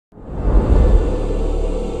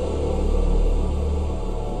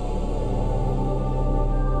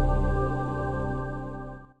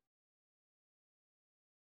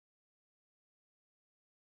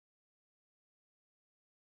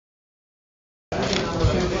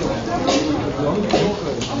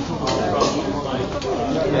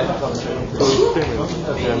istemiyor.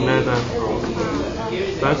 Yani neden?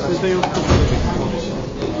 Ben sizde yoktu.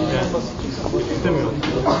 Yani istemiyor.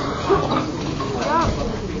 Ya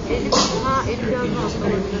Elif yazmaz.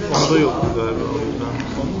 Onda yoktu galiba o yüzden.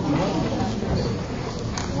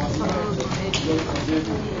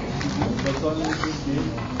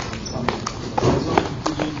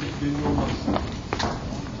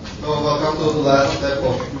 So welcome to the last step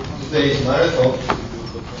of today's marathon.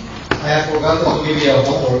 I have forgotten to give you a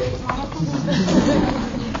homework.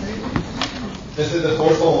 This is the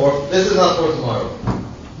fourth homework. This is not for tomorrow.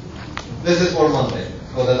 This is for Monday,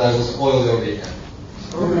 so that I will spoil your weekend.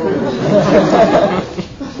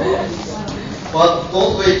 But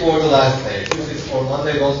don't wait for the last day. Since it's for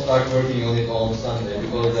Monday, don't start working on it on Sunday,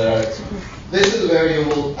 because this is where you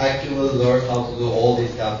will actually learn how to do all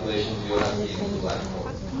these calculations you have seen in the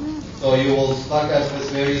blackboard. So you will stuck at these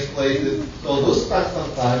various places. So do spend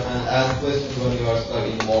some time and ask questions when you are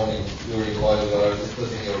studying morning while you are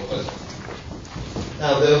discussing your questions.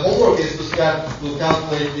 Now the homework is to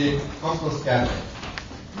calculate the constant scattering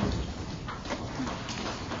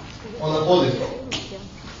on a positron.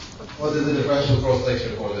 What is the differential cross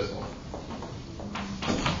section for this one?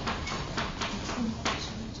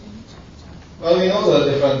 Well, we know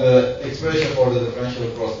the expression for the differential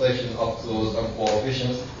cross section up to some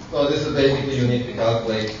coefficients. So this is basically you need to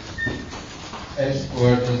calculate m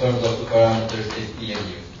squared in terms of the parameters t and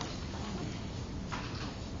u.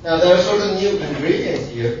 Now there are certain new ingredients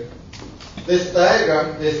here. This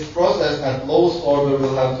diagram, this process at lowest order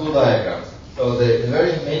will have two diagrams. So the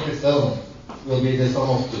invariant matrix element will be the sum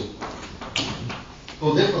of two.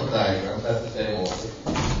 Two different diagrams at the same order.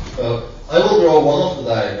 So I will draw one of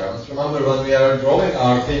the diagrams. Remember, when we are drawing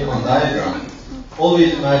our Feynman diagram,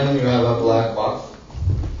 always imagine you have a black box.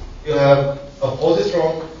 You have a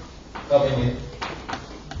positron coming in,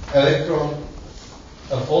 electron,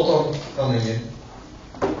 a photon coming in,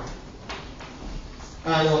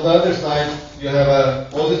 and on the other side you have a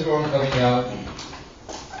positron coming out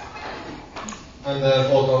and a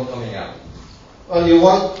photon coming out. Well, you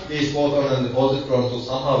want these photon and the positron to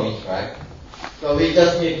somehow interact, so we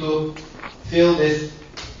just need to fill this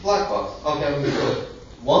black box. How can we do it?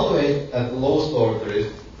 One way at the lowest order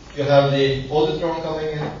is you have the positron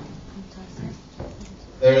coming in.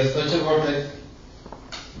 There is such a vortex,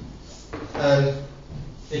 and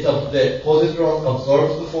the positron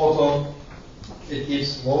absorbs the photon, it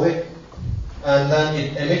keeps moving, and then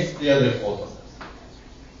it emits the other photon.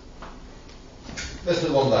 This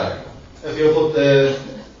is one diagram. If you put the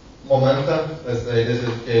momentum, let's say this is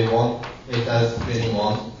K1, it has spin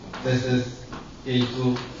 1. This is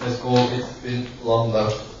K2, let's call it spin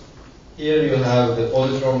lambda. Here you have the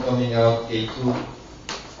positron coming out, K2,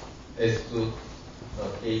 S2,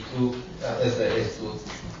 K2, let's say S2,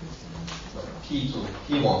 P2,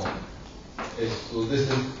 P1, S2, this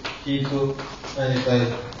is P2, and it has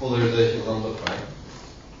polarization lambda prime.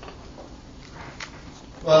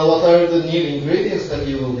 Well, what are the new ingredients that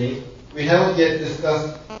you will need? We haven't yet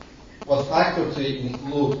discussed what factor to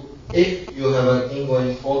include if you have an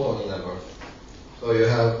ingoing photon in a vertex. So you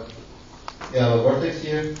have a vertex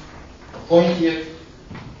here, a point here,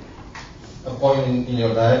 a point in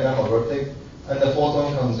your diagram, a vertex, and the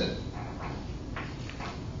photon comes in.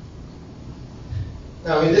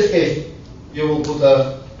 Now in this case, you will put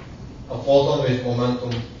a photon with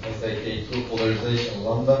momentum, let's say K2, polarization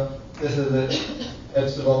lambda. This is the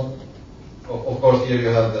epsilon. Of course, here you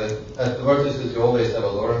have at the vertices you always have a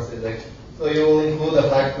Lorentz index. So you will include a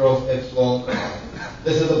factor of epsilon.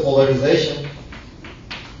 This is the polarization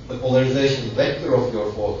vector of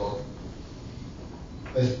your photon.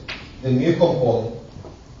 With the mu component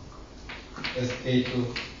is K2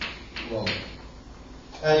 lambda.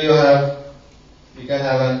 And you can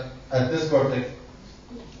have at this vertex,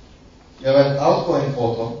 you have an outgoing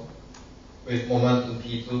photon with momentum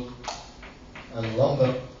P2 and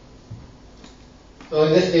lambda. So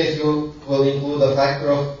in this case, you will include a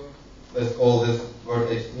factor of, let's call this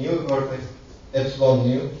vertex nu vertex, epsilon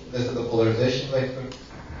nu. This is the polarization vector,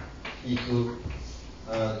 P2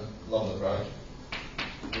 and lambda prime.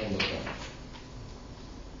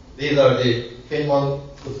 These are the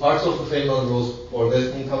parts of the Feynman rules for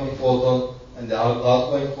this incoming photon and the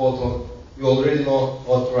outgoing photon. You already know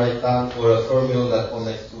what to write down for a fermion that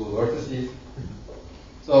connects to vertices.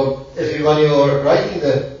 So when you are writing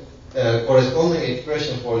the corresponding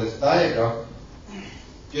expression for this diagram,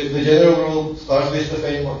 the general rule starts with the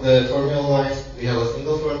fermion lines. We have a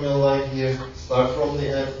single fermion line here, start from the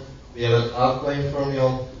end. We have an outgoing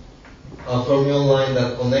fermion, a fermion line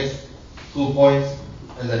that connects 2 points,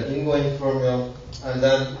 and an ingoing fermion. And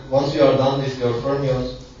then once you are done with your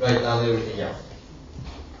fermions, write down everything else.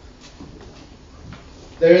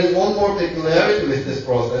 There is one more peculiarity with this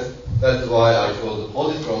process. That's why I chose the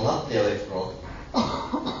positron, not the electron.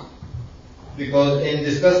 Because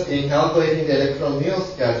in calculating the electron muon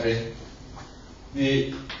scattering,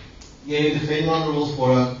 we gave the Feynman rules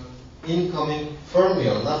for an incoming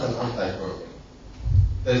fermion, not an anti-fermion.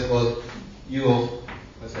 This was U of,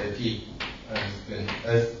 let's say, P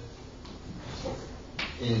as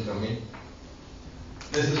incoming.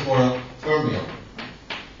 This is for a fermion.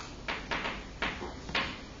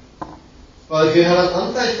 But if you have an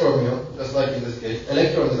anti-fermion, just like in this case,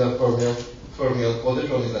 electron is a fermion,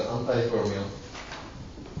 positron is an anti-fermion.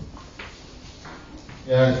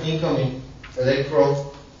 You have an incoming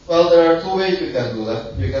electron. Well, there are two ways you can do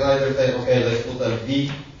that. You can either say, okay, let's put a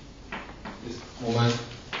V, this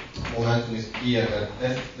momentum is P, and then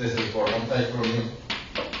S, this is for anti-fermion.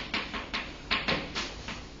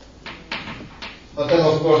 But then,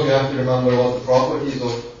 of course, you have to remember what the properties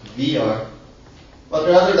of V are. But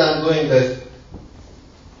rather than doing this,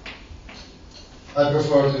 I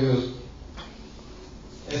prefer to use,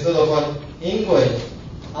 instead of an ingoing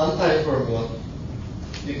anti-fermion,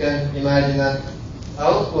 you can imagine an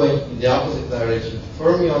outgoing in the opposite direction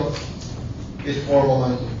fermion with 4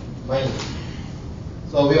 momentum minus.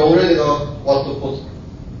 So we already know what to put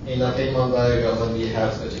in a Feynman diagram when we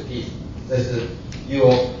have such a piece. This is U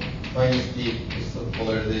of minus D, is the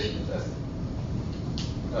polarization test.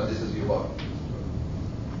 Now this is U bar.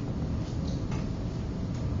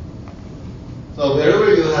 So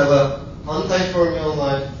wherever you have a anti-fermion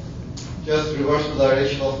line, just reverse the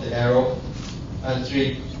direction of the arrow and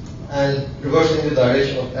treat. And reversing the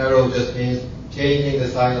direction of arrow just means changing the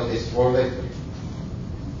sign of this 4 vector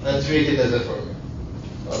and treat it as a fermion.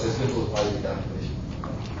 So this simplifies the calculation.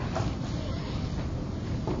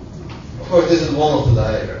 Of course, this is one of the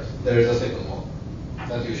diagrams. There is a second one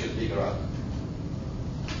that you should figure out.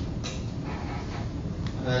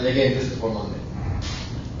 And again, this is for Monday.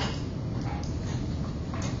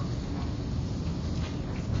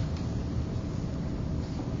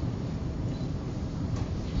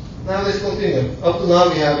 Now let's continue. Up to now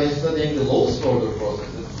we have been studying the lowest order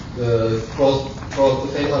processes, the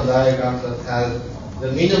Feynman diagrams that has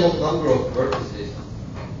the minimum number of vertices.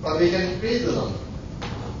 But we can increase the number.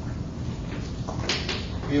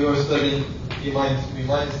 We were studying V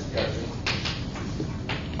minus scattering.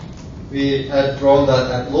 We had drawn that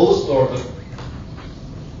at lowest order.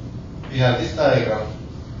 We have this diagram.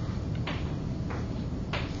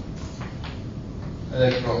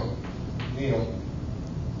 Electron, muon.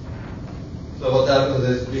 So what happens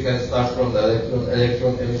is we can start from the electron.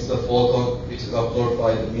 Electron emits a photon which is absorbed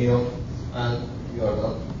by the muon, and you are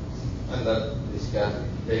done. And then we scatter,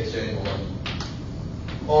 the exchange momentum.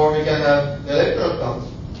 Or we can have the electron comes,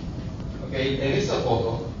 okay, it emits a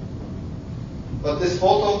photon, but this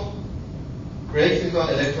photon breaks into an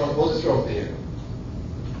electron-positron pair,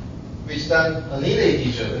 which then annihilate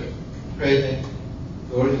each other, creating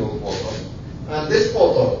the original photon. And this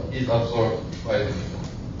photon is absorbed by the muon.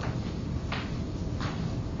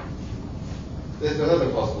 This is another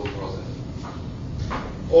possible process.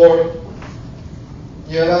 Or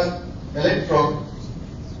you have an electron,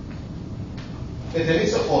 it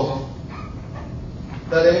emits a photon,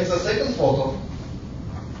 that emits a second photon,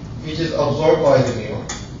 which is absorbed by the muon.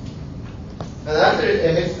 And after it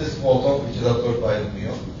emits this photon, which is absorbed by the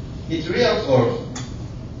muon, it reabsorbs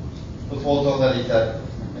the photon that it had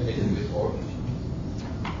emitted before.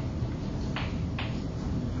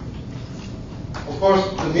 Of course,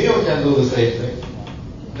 the muon can do the same thing.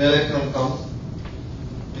 The electron comes,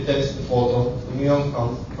 it emits the photon. The muon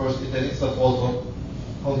comes, first it emits the photon,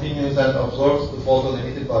 continues and absorbs the photon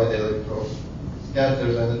emitted by the electron,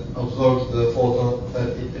 scatters and it absorbs the photon that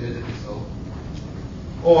it emitted itself.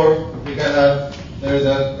 Or we can have, there is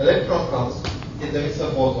an electron comes, it emits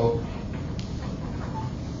a photon,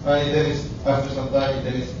 and it emits, after some time,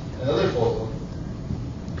 it emits another photon.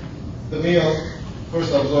 The muon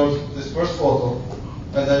first absorbs this first photon,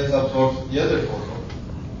 and then it absorbs the other photon.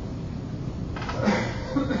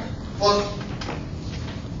 But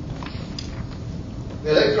the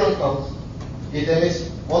electron comes, it emits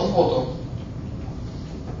one photon,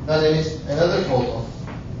 then emits another photon.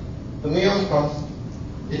 The muon comes,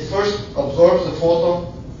 it first absorbs the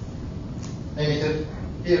photon emitted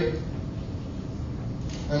here,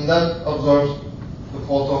 and then absorbs the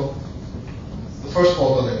photon, the first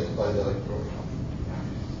photon emitted by the electron.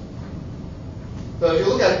 So if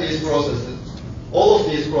you look at these processes, all of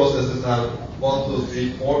these processes have 1, 2,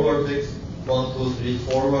 3, 4 vertex, 1, 2, 3,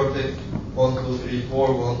 4 vertex, 1, 2, 3,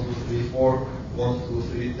 4, 1, 2, 3, 4, 1, 2,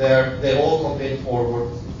 3. They all contain 4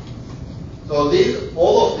 vertices. So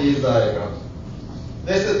all of these diagrams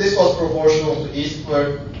This was proportional to E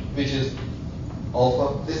squared, which is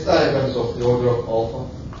alpha. This diagram is of the order of alpha.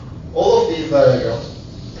 All of these diagrams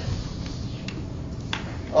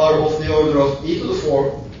are of the order of e to the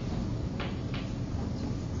 4,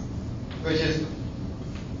 which is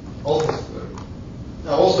alpha squared.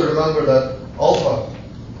 Now also remember that alpha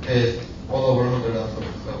is 1 over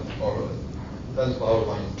 137, or 10 to the power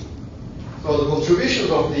minus 2. So the contributions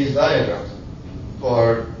of these diagrams to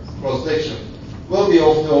our cross-section will be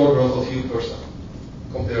of the order of a few percent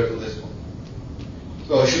compared to this one.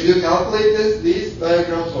 So should you calculate these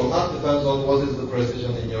diagrams or not depends on what is the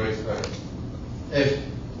precision in your experiment. If,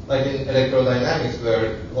 like in electrodynamics,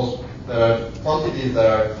 where there are quantities that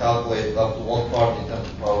are calculated up to 1 part in 10 to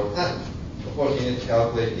the power 10, of course you need to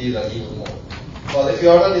calculate these and even more. But if you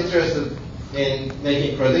are not interested in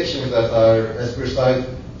making predictions that are as precise,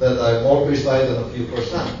 that are more precise than a few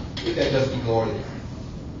percent, you can just ignore these.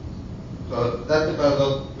 So that depends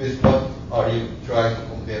on with what are you trying to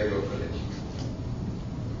compare your predictions.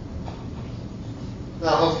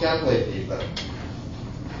 Now, how to calculate these then?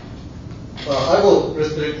 So I will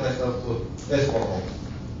restrict myself to this one only.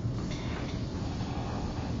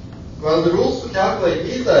 Well, the rules to calculate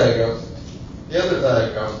these diagrams, the other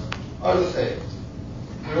diagrams, are the same.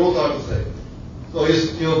 The rules are the same. So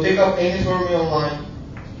you pick up any fermion line,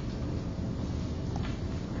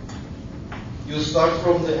 you start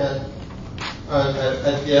from the end, and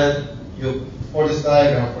at the end, for this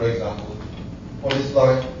diagram, for example, for this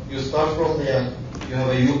line, you start from the end, you have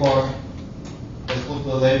a U-bar, let's put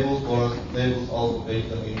the labels for labels alpha,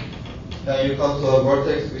 beta, mu. Then you come to a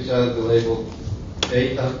vertex which has the label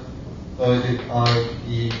beta, so it is R,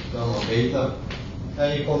 E, gamma, beta.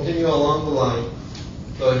 And you continue along the line.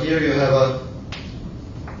 So here you have a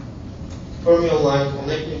fermion line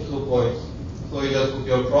connecting 2 points. So you just put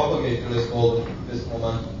your propagator, let's call this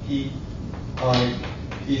moment P, I,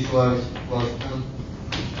 P slash plus n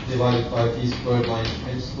divided by P squared minus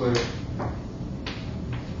h squared.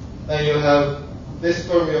 Then you have this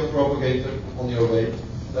fermion propagator on your way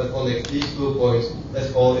that connects these 2 points.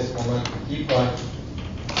 Let's call this moment P prime.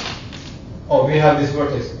 Oh, we have this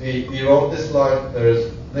vertex. We wrote this line. There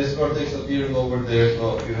is this vertex appearing over there,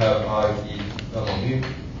 so you have I, E, gamma, mu.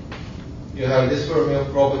 You have this fermion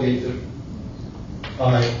propagator,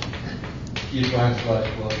 I, P prime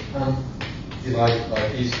slash plus m divided by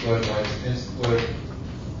P squared minus n squared.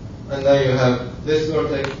 And then you have this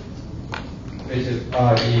vertex, which is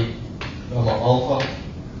R, E, gamma, alpha.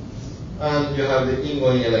 And you have the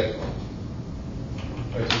ingoing electron,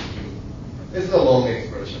 which is Q. This is a long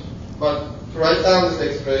expression. But to write down this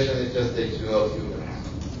expression, it just takes you a few minutes,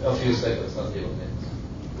 a few seconds, not even minutes.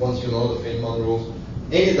 Once you know the Feynman rules,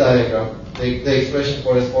 any diagram, the expression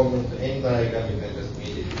corresponding to any diagram, you can just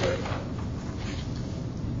immediately write down.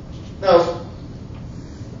 Now,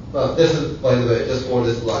 well, this is, by the way, just for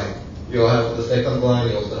this line. You have the second line,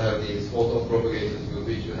 you also have these photon propagators with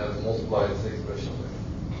which you have to multiply this expression with.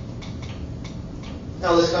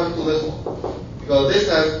 Now let's come to this one, because this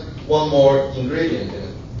has one more ingredient in it.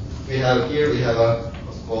 We have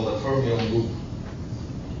what's called a fermion loop.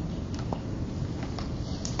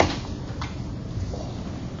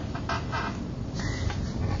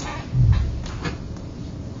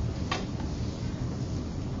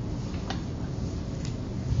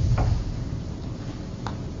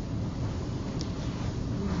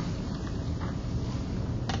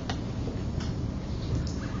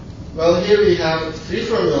 Well, here we have 3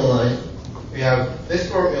 fermion lines. We have this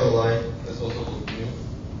fermion line, that's also called mu,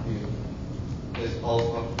 this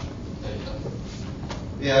alpha, beta.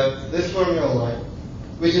 We have this fermion line,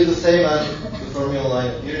 which is the same as the fermion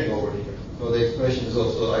line appearing over here. So the expression is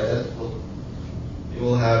also identical. You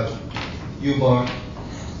will have U bar,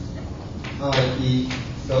 I, E,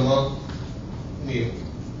 gamma, mu,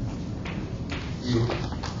 U.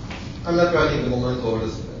 I'm not writing the moment over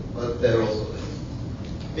this, but they're also there.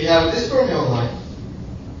 We have this fermion line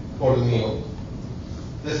for the mu.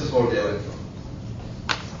 This is for the electron.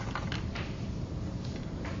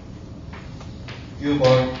 U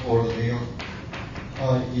bar for the mu,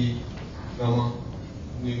 I, E, gamma,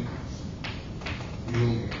 mu, U,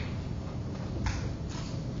 mu.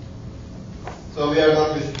 So we are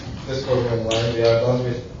done with this fermion line. We are done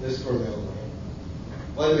with this fermion line.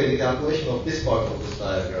 By the way, the calculation of this part of this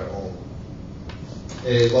diagram only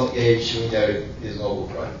is what gave Schwinger his Nobel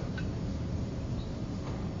Prize.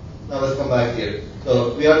 Now let's come back here.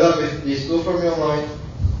 So we are done with these 2 fermion lines.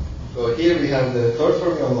 So here we have the 3rd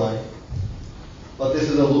fermion line, but this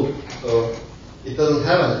is a loop, so it doesn't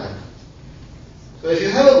have an end. So if you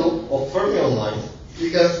have a loop of fermion lines, you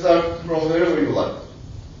can start from wherever you like.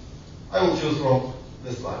 I will choose from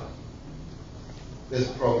this line. this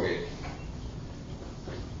propagator.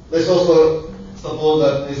 Let's also suppose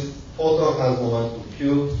that this photon has momentum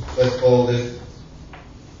q. Let's call this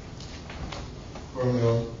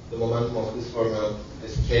fermion, the momentum of this fermion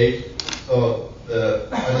is k. So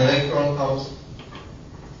an electron comes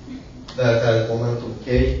that has momentum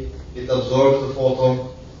k. It absorbs the photon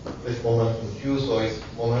with momentum q, so its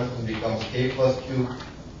momentum becomes k plus q.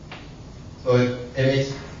 So it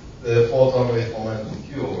emits the photon with momentum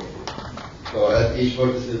q over here. So at each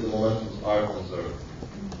vertex the momentums are conserved.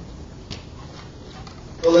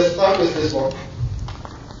 So let's start with this one.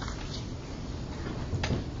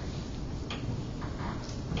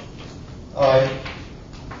 I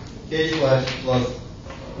k slash plus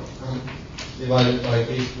divided by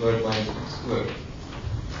k squared minus q squared.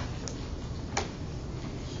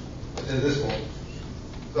 Which is this one.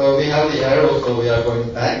 So we have the arrow, so we are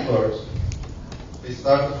going backwards. We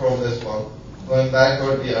start from this one. Going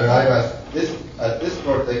backward, we arrive at this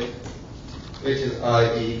vertex, which is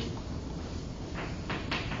IE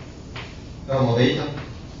gamma beta.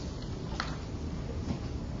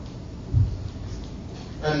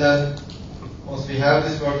 And then once we have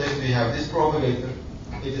this vertex, we have this propagator.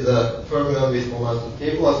 It is a fermion with momentum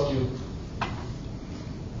k plus q.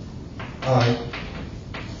 I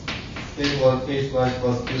k slash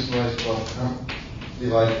plus q slash plus m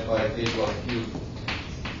divided by k plus q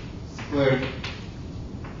squared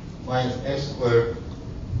minus m squared.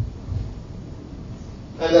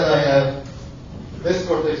 And then I have this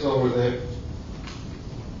vertex over there,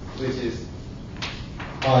 which is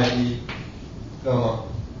IE gamma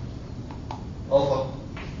alpha.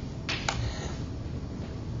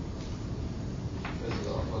 This is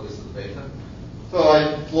alpha, this is beta. So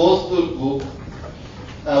I close the loop.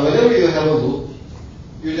 Now whenever you have a loop,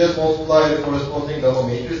 you just multiply the corresponding gamma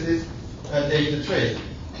matrices and take the trace.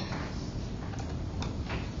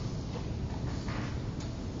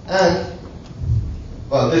 And,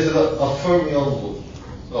 well, this is a fermion loop.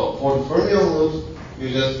 So for the fermion loops, you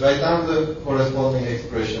just write down the corresponding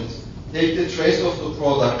expressions, take the trace of the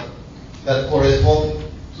product that correspond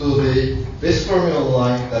to this fermion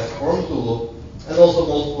line that forms the loop, and also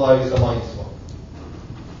multiply with a minus 1.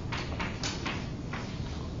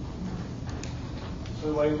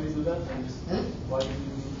 So why did we do that? Why did we do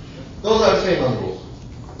that? Those are Feynman rules.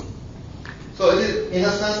 So it is, in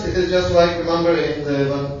a sense, it is just like, remember in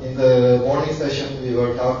the morning session we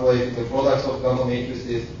were calculating the products of gamma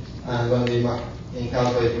matrices, and when we in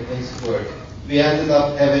calculating n squared, we ended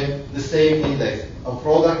up having the same index, a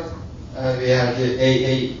product, and we had the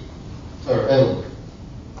AA element.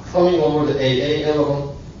 Summing over the AA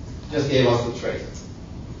element just gave us the trace.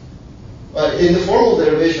 But in the formal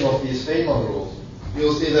derivation of these Feynman rules,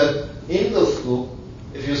 you'll see that in this loop,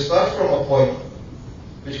 if you start from a point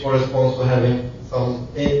which corresponds to having some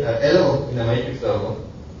element in a matrix element,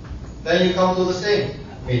 then you come to the same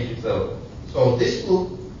matrix element. So this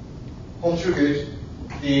loop contributes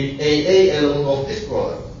the AA element of this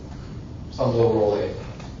product, sums over all A,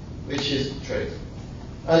 which is trace.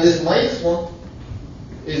 And this minus 1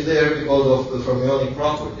 is there because of the fermionic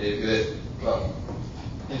property. Well,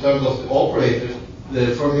 in terms of the operators,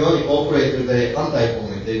 the fermionic operators, they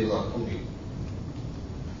anti-commute, they do not commute.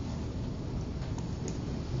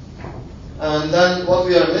 And then what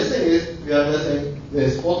we are missing is, we are missing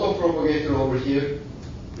this photon propagator over here,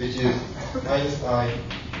 which is minus I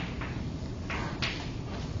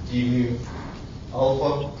g mu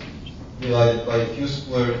alpha divided by q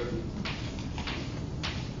squared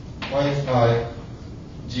minus I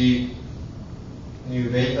g mu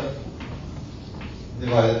beta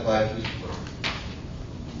divided by q squared.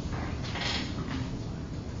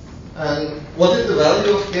 And what is the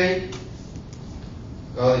value of k?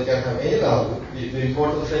 Well, it can have any value. The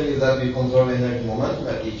important thing is that we conserve energy momentum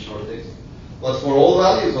at each vertex. But for all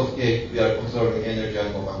values of k, we are conserving energy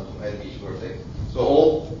and momentum at each vertex. So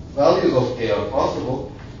all values of k are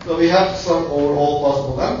possible. So we have to sum over all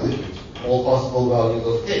possible amplitudes, all possible values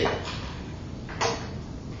of k.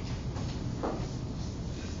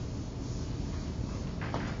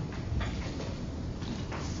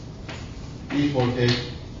 E for k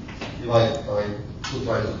divided by 2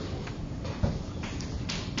 times 4.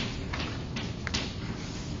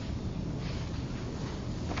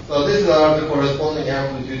 So these are the corresponding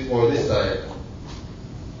amplitudes for this diagram.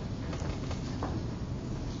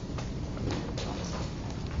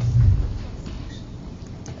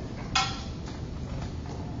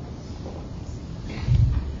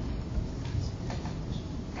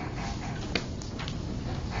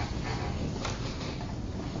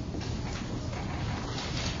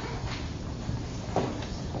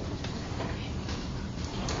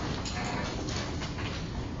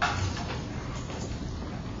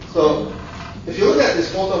 So if you look at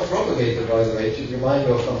this photon propagator, by the way, it should remind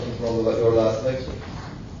you of something from your last lecture.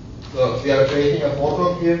 So we are creating a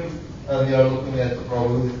photon here, and we are looking at the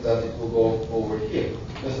probability that it will go over here.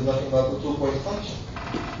 This is nothing but the 2-point function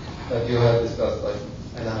that you have discussed like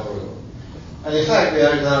an hour ago. And in fact, we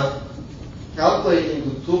are now calculating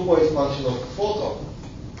the 2-point function of the photon.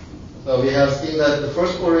 So we have seen that the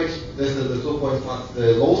first correction, this is the 2-point function,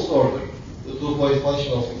 the lowest order, the 2-point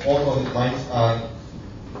function of the photon is minus I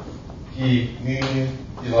P mu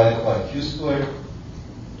divided by Q squared.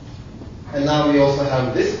 And now we also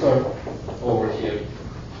have this term over here,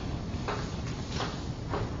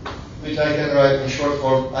 which I can write in short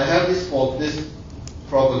form. I have this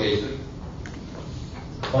propagator,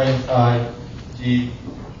 minus I G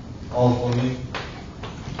alpha mu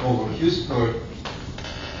over Q squared.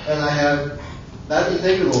 And I have that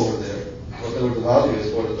integral over there, whatever the value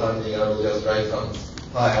is for the time being. I will just write some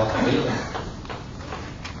pi alpha beta.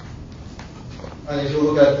 And if you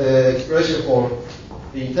look at the expression for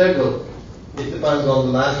the integral, it depends on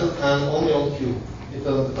the masses and only on Q. It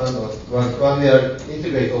doesn't depend on when we are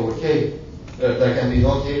integrate over K, there can be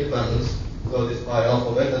no K dependence. So this pi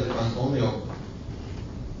alpha beta depends only on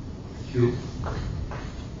Q.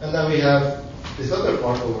 And then we have this other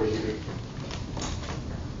part over here,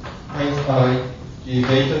 minus I G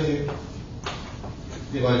beta mu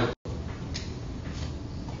divided.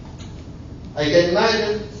 I can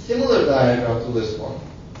imagine similar diagram to this one.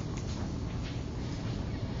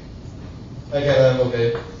 I can have,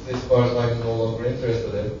 okay, this part I'm no longer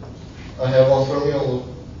interested in. I have one fermion loop.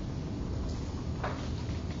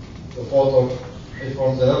 The photon, it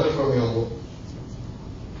forms another fermion loop.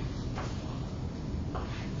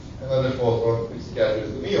 Another photon which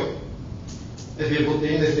scatters the mu. If we put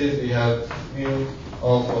the indices, we have mu,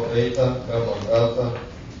 alpha, beta, gamma, delta,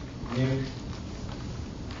 mu.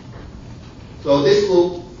 So this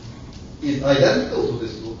loop is identical to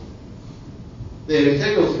this loop. Their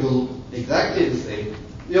integrals will look exactly the same.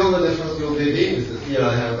 The only difference will be the indices. Here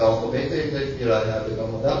I have the alpha beta index, here I have the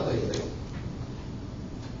gamma delta index.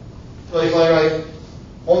 So if I write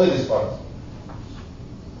only this part,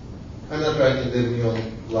 I'm not writing the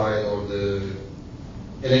muon line or the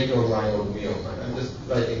electron line or the muon line. I'm just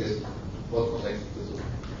writing this, what connects the two.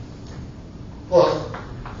 Plus,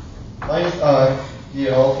 minus I G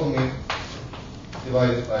alpha mu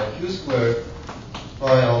divided by Q squared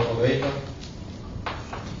pi alpha beta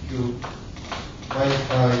Q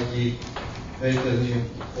minus I G beta mu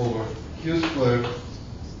over Q squared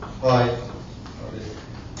pi.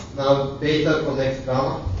 Now beta connects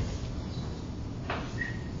gamma,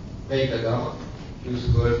 beta gamma, Q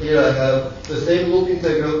squared. Here I have the same loop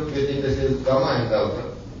integral with indices gamma and delta.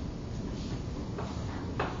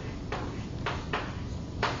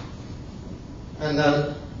 And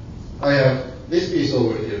then I have this piece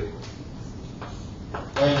over here,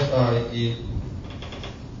 minus I G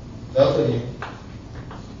delta mu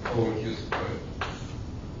over Q squared.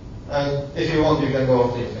 And if you want, you can go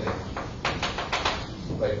up to infinity.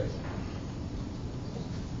 Like this.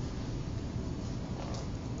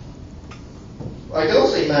 I can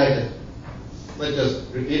also imagine, not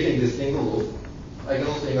just repeating this single loop, I can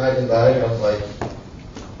also imagine diagrams like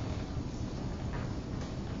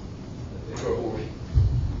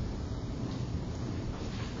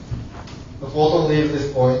the photon leaves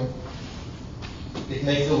this point, it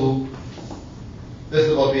makes a loop. This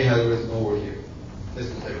is what we have written over here,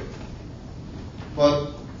 this integral.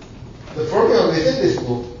 But the fermion within this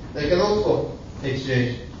loop, they can also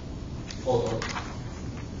exchange photons.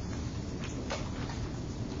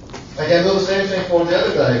 I can do the same thing for the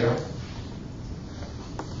other diagram.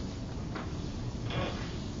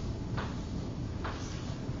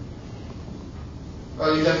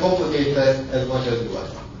 Well, you can complicate that as much as you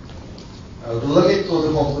like. The limit to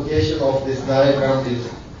the complication of this diagram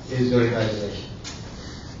is your imagination.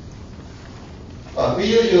 We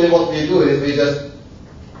usually, what we do is we just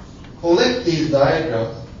collect these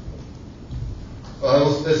diagrams. So I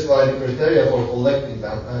will specify the criteria for collecting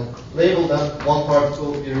them and label them one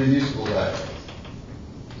particle irreducible diagrams.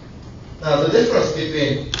 Now the difference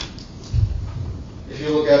between, if you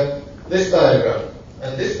look at this diagram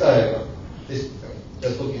and this diagram,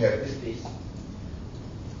 just looking at this piece.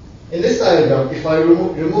 In this diagram, if I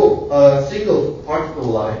remove a single particle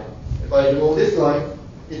line, if I remove this line,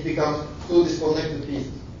 it becomes two disconnected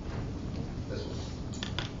pieces. This one.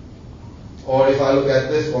 Or if I look at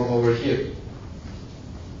this one over here,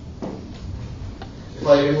 if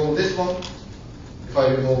I remove this one, if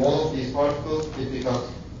I remove one of these particles, it becomes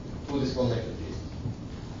two disconnected pieces.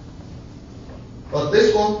 But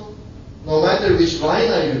this one, no matter which line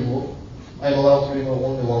I remove, I'm allowed to remove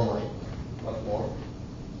only one line, not more.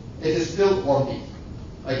 it is still one piece.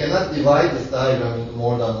 I cannot divide this diagram into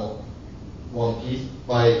more than one piece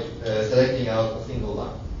by selecting out a single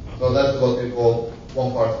line. So that's what we call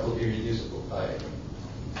one particle irreducible diagram.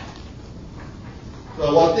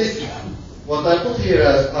 So what I put here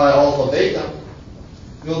as I alpha beta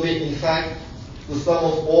will be in fact the sum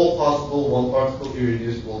of all possible one particle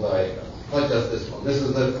irreducible diagrams, not just this one. This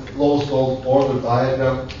is the lowest order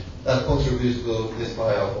diagram that contributes to this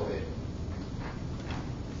phi alpha beta.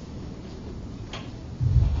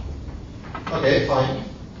 Okay, fine.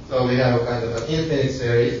 So we have kind of an infinite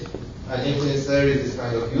series. An infinite series is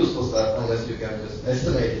kind of useless unless you can just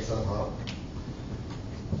estimate it somehow.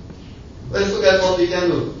 Let's look at what we can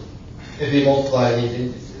do if we multiply these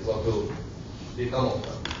indices. What will become of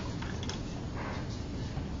them?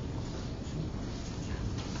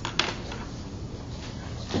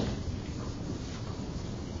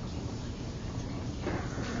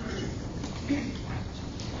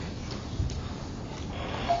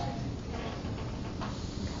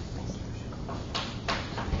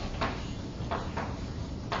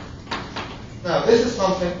 Now, this is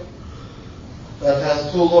something that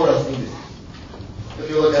has two Lorentz indices. If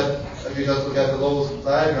you just look at the lowest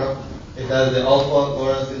diagram, it has the alpha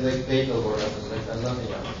Lorentz index, beta Lorentz index, and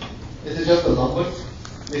nothing else. This is just a number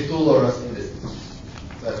with two Lorentz indices.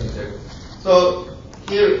 That's integral. So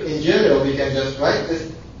here, in general, we can just write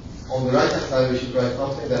this. On the right-hand side, we should write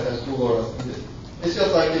something that has two Lorentz indices. It's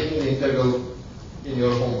just like taking the integral in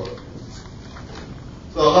your homework.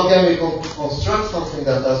 So how can we construct something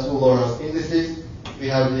that has two Lorentz indices? We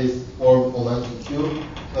have this form momentum Q,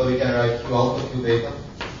 so we can write Q alpha, Q beta,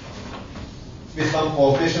 with some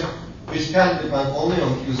coefficient which can depend only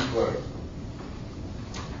on Q squared.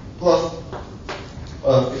 Plus,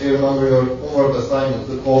 if you remember your homework assignment,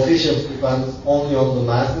 the coefficient depends only on the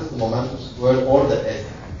masses, the momentum squared, or the S.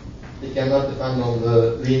 It cannot depend on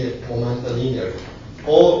the momenta linear.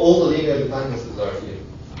 All the linear dependencies are here.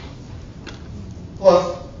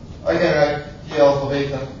 Plus, I can write T alpha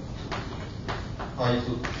beta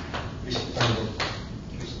I2, which depends on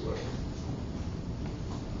Q squared.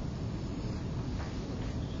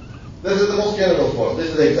 This is the most general form.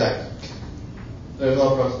 This is exact. There is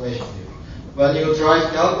no approximation here. When you try to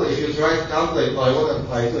calculate, if you try to calculate pi 1 and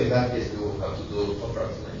pi 2, in that case you will have to do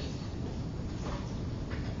approximation.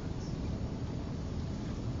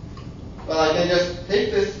 But I can just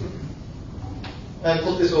take this and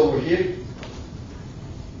put this over here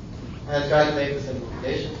and try to make the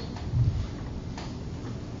simplifications.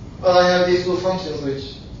 But I have these two functions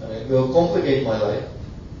which will complicate my life.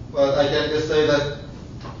 But I can just say that,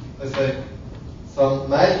 let's say, some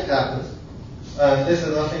magic happens, and this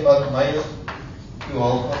is nothing but minus Q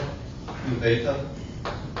alpha, Q beta,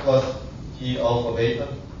 plus T alpha beta,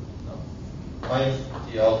 minus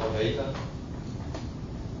T alpha beta,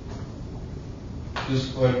 Q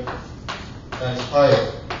squared times pi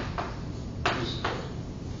of Q squared.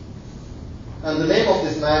 And the name of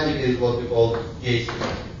this magic is what we call gauge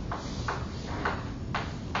symmetry.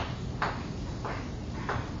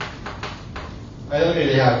 I don't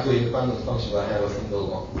really have two independent functions, I have a single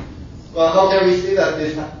one. Well, how can we see that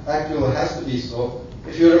this actually has to be so?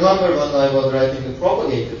 If you remember when I was writing the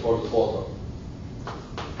propagator for the photon,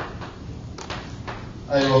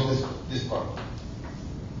 I wrote this part,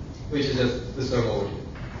 which is just this term over here.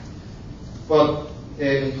 But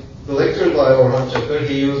in the lecture by Orhan Çakır,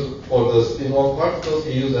 he used, for the spin-off particles,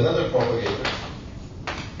 he used another propagator.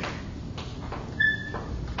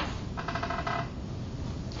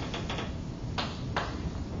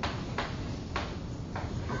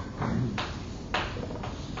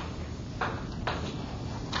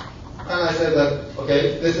 And I said that,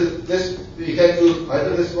 okay, you can use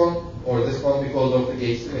either this one or this one because of the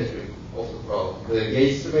gauge symmetry of the problem. The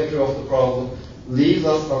gauge symmetry of the problem leaves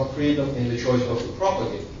us some freedom in the choice of the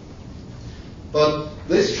propagator. But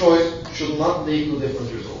this choice should not lead to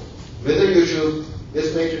different results. Whether you choose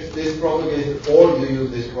this matrix, this propagator, or you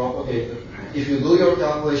use this propagator, if you do your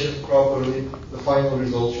calculations properly, the final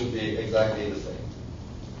result should be exactly the same.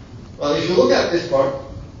 Well, if you look at this part,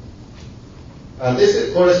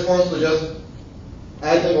 this corresponds to just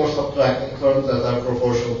adding or subtracting terms that are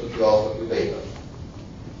proportional to Q alpha, Q beta.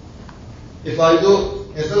 If I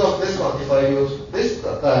do, instead of this one, if I use this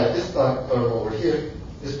term over here,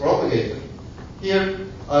 this propagator, here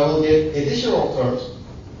I will get additional terms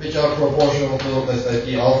which are proportional to, let's say,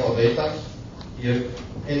 T alpha beta. Here,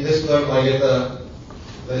 in this term, I get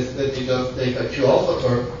let me just take a Q alpha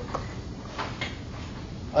term.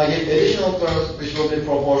 I get additional terms which will be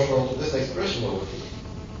proportional to this expression over here.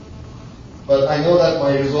 But I know that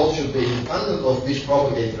my result should be independent of which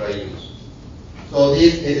propagator I use. So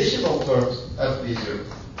these additional terms have to be zero.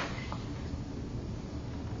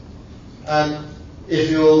 And if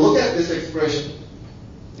you look at this expression,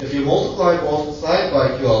 if you multiply both sides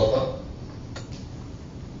by Q alpha,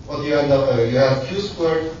 what do you end up having? You have Q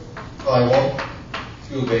squared phi 1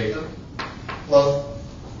 Q beta plus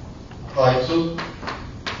phi 2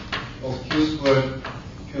 of Q squared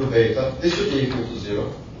Q beta. This should be equal to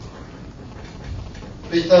 0.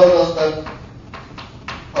 Which tells us that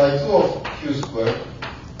phi 2 of Q squared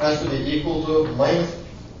has to be equal to minus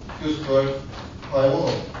Q squared phi 1 of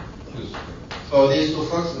Q squared. So these two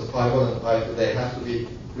functions, phi 1 and phi 2, they have to be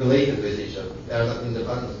related with each other. They are not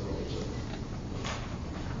independent from each other.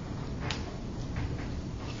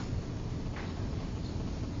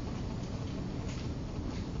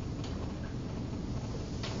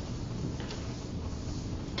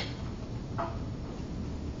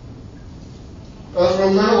 Well,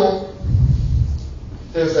 from now on,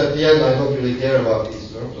 since at the end I don't really care about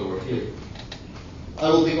these terms over here, I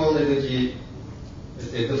will pick only the G.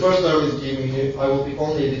 The first term is G mu nu. I will pick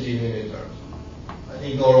only the G mu nu terms. I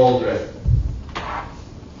ignore all the rest.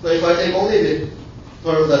 So if I take only the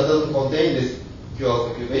term that doesn't contain this Q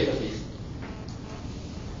alpha Q beta piece,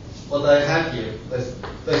 what I have here, let's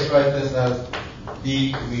write this as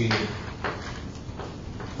D mu nu.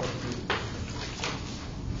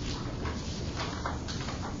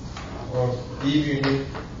 Or D mu nu,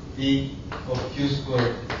 D of Q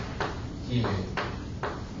squared T mu nu.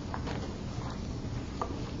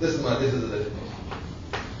 This is the definition.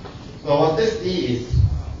 So what this D is,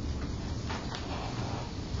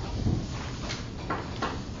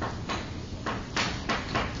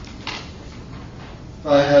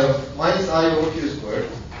 I have minus I over Q squared.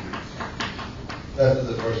 That is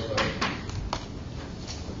the first term.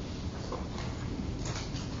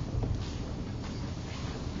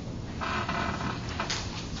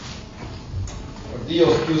 Or D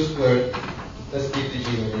of Q squared, let's keep the G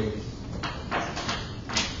mu nu.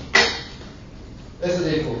 This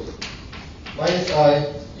is equal to minus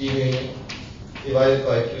I G mu nu divided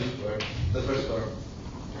by Q squared, the first term,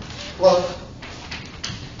 plus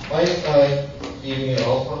minus I G mu nu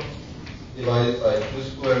alpha divided by Q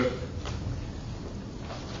squared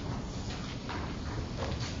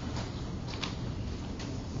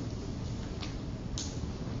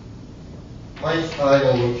minus I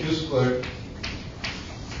over Q squared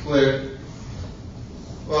squared.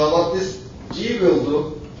 Well, what this G will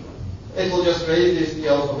do, it will just raise this the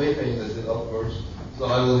alpha beta indices upwards. So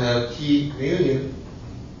I will have T mu nu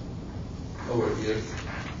over here.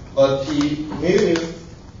 But T mu nu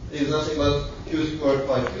is nothing but Q squared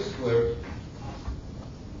by Q squared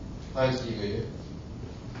times T mu nu.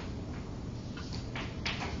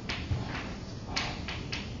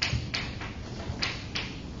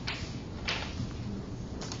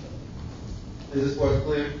 Is this part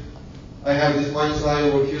clear? I have this minus I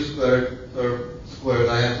over Q squared term squared.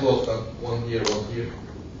 I have two of them, one here, one here.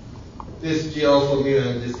 This G alpha mu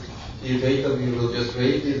and this G beta mu will just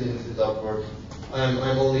raise these indices upward. I'm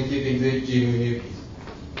only keeping the G mu nu piece.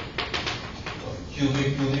 Q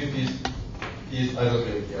nu piece, I don't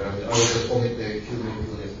really care. I will just omit the Q nu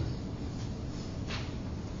indices.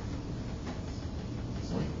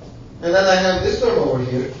 And then I have this term over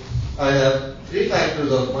here. I have three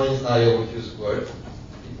factors of minus I over Q squared.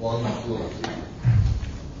 1, 2, and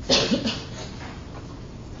 3.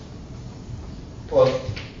 Plus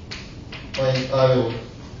minus I over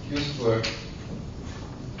Q squared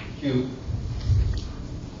Q.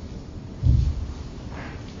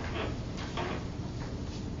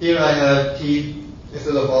 Here I have T,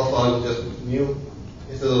 instead of alpha I will just put mu,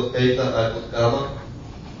 instead of beta I put gamma.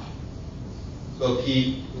 So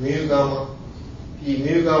P mu gamma,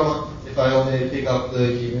 if I only pick up the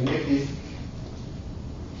G mu nu piece,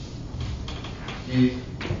 G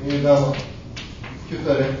mu gamma, Q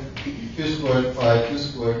current, Q squared phi Q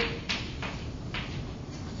squared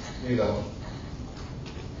mu gamma.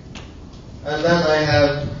 And then I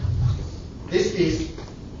have this piece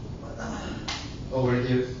over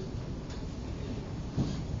here,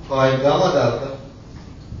 phi gamma delta.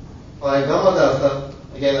 Phi gamma delta,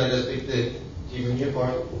 again I just picked the G mu nu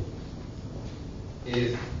part,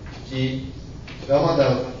 is G gamma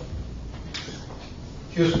delta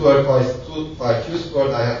Q squared phi Q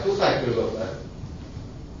squared. I have two factors of that.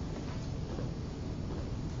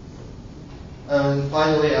 And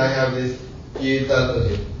finally I have this G delta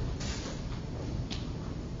G.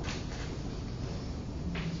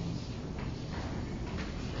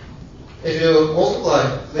 If you multiply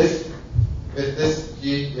this with this G,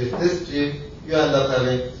 you end up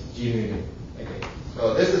having G mu nu. Okay.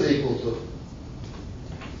 So this is equal to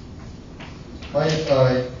minus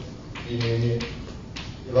I G mu nu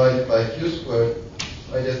divided by Q squared.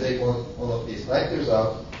 I just take one of these factors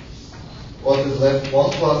out. what is left? 1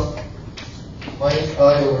 plus minus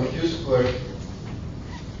I over q squared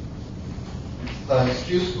times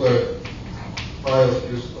q squared pi of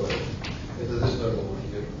q squared. It is this term over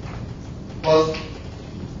here. Plus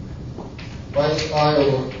minus I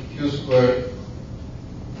over q squared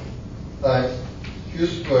times q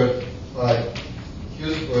squared pi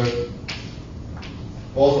q squared,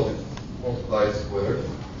 both of it multiplied squared.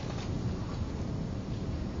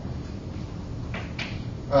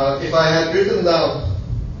 If I had written down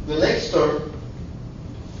the next term,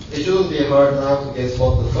 it shouldn't be hard now to guess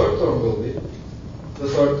what the third term will be. The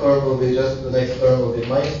third term will be just, the next term will be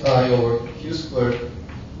minus I over q squared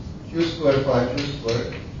pi q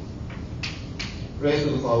squared raised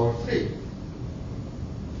to the power 3,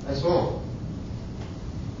 and so on.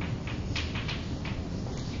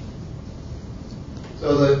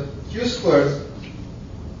 So the q squared,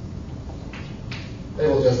 they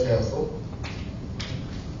will just cancel.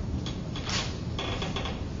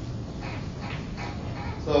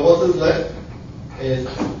 So what is left is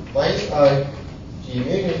minus I g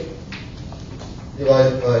mu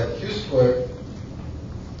divided by q squared.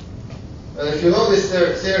 And if you know this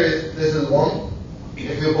series, this is 1.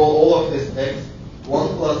 If you call all of this x,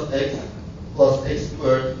 1 plus x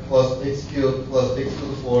squared plus x cubed plus x to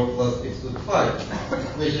the 4 plus x to the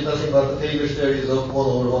 5, which is nothing but the Taylor series of 1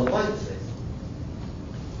 over 1 minus x.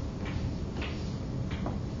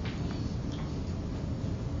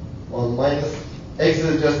 One minus x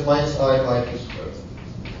is just minus I pi q squared.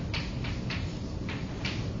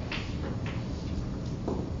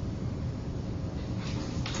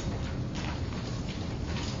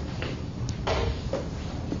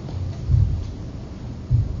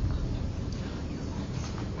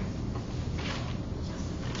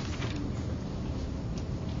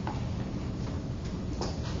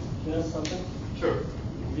 Can I ask something? Sure.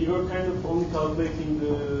 We were kind of only calculating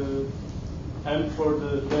the M for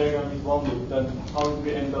the diagram with one loop. Then how did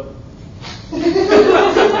we end up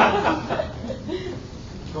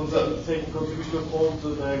taking contribution of all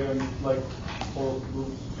the diagrams, like all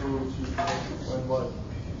loops through to and y?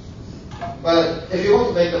 Well, if you want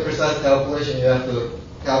to make a precise calculation, you have to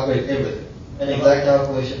calculate everything. An exact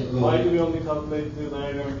calculation will... Why do we only calculate the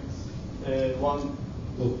diagram with one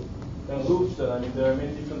loop? And loops then? I mean, there are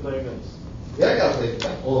many different diagrams. We are calculating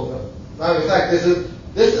them, all of them. Now, in fact, this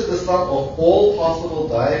is the sum of all possible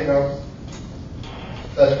diagrams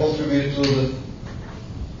that contribute to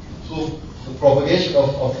the propagation of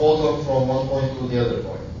a photon from one point to the other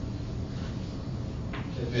point.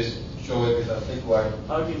 If we show it with a thick line.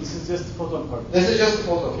 Okay, this is just the photon part. This is just the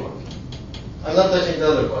photon part. I'm not touching the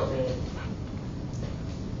other part. Okay.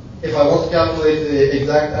 If I want to calculate the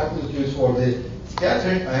exact amplitudes for the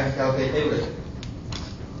scattering, I have to calculate everything.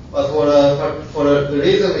 But for the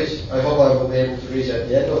reason which I hope I will be able to reach at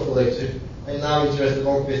the end of the lecture, I'm now interested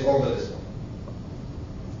with only this one.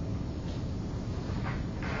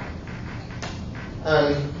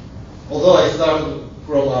 And although I started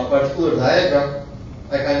from a particular diagram,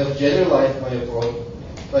 I kind of generalized my approach.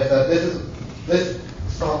 So I said this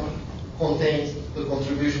sum contains the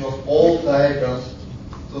contribution of all diagrams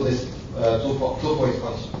to this two-point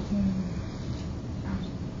function.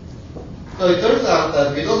 So it turns out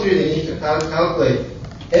that we don't really need to calculate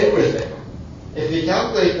everything. If we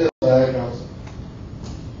calculate the diagrams,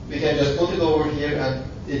 we can just put it over here and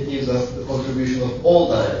it gives us the contribution of all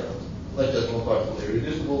diagrams, not just one particularly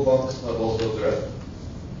reducible ones, but also the rest.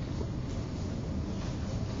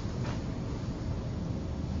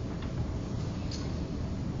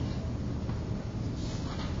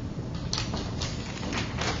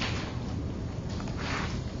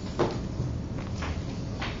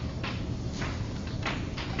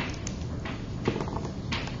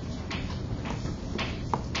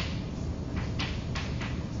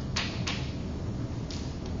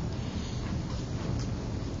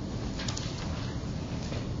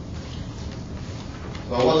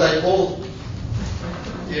 So what I call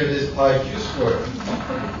here this pi q squared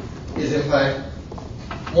is in fact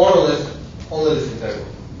more or less only this integral.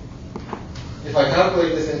 If I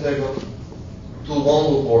calculate this integral to one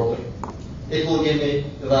loop order, it will give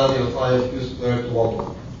me the value of pi of q squared to one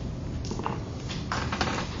loop.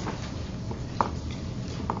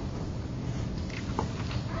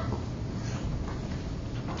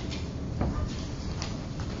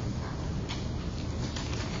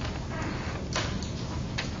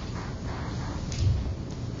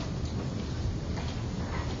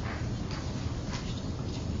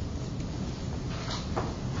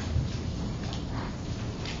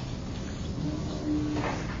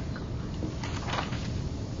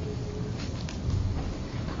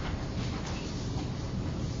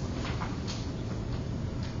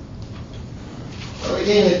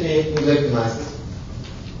 again, let me neglect the masses.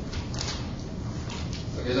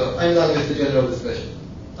 Okay, so I'm done with the general discussion.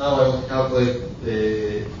 Now I want to calculate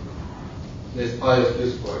this pi of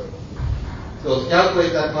q squared. So to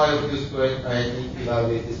calculate that pi of q squared, I need to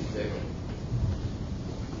evaluate this integral.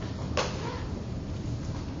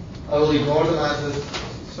 I will ignore the masses.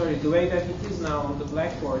 Sorry, the way that it is now on the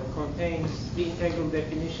blackboard contains the integral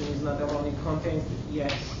definition is not only it contains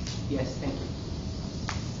yes, thank you.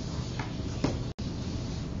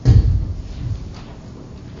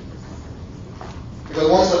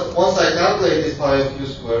 Because once I calculate this pi of q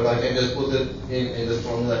squared, I can just put it in this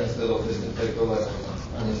formula instead of this integral,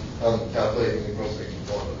 and I'm calculating the cross-section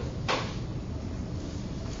formula.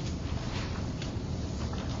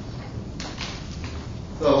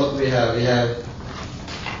 So what do we have? We have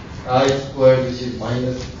I squared, which is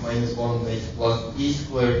minus 1 makes plus e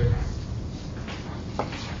squared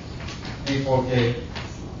d4k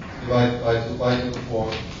divided by 2 pi to the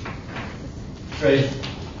 4 trace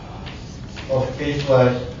of k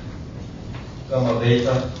slash gamma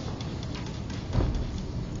beta.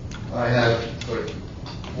 I have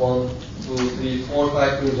 1, 2, 3, 4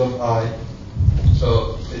 factors of I,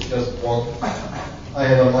 so it's just 1. I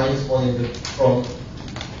have a minus 1 in the front.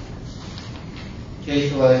 K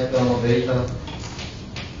slash gamma beta,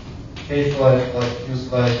 K slash plus Q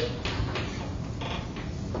slash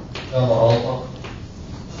gamma alpha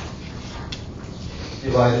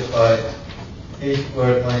divided by K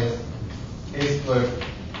squared minus K squared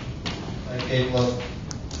and K plus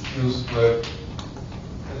Q squared.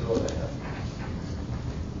 This is what I have.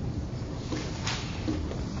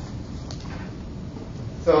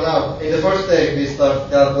 So now, in the first step, we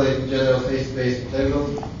start calculating general phase-space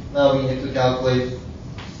integrals. Now we need to calculate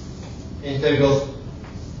integrals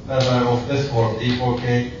that are of this form,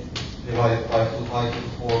 d4k divided by 2 pi to the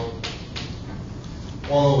 4,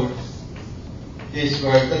 1 over k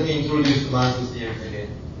squared. Let me introduce the masses here again.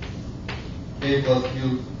 K plus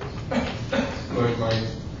q squared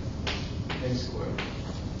minus m squared.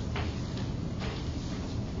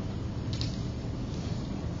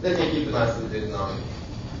 Let me keep the masses denominator.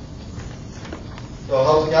 So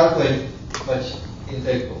how to calculate such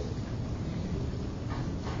integrals?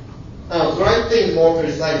 Now, to write things more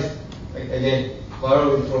precise, again,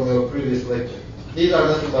 borrowing from your previous lecture, these are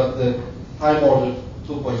nothing but the time-ordered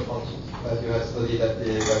two-point functions that you have studied that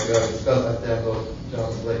you have discussed at the end of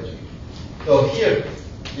John's lecture. So here,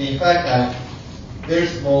 we in fact have very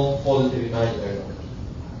small positive imaginary numbers.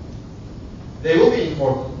 They will be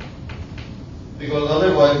important because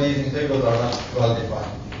otherwise these integrals are not well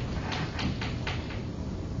defined.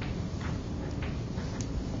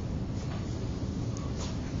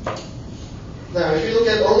 Now, if you look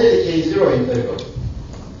at only the k0 integral,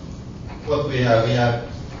 what we have? We have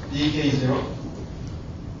dk0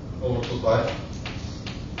 over 2 pi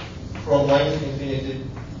from minus infinity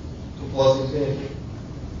to plus infinity.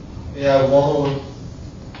 We have 1 over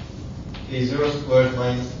k0 squared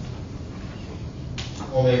minus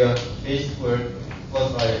omega k squared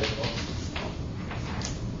plus I epsilon.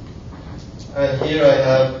 And here I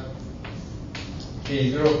have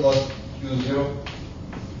k0 plus q0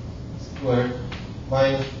 squared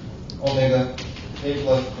minus omega k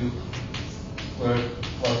plus q squared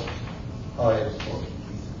plus I epsilon.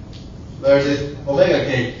 Where this omega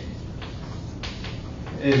k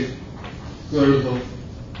is square root of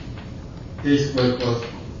k squared plus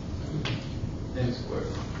m squared.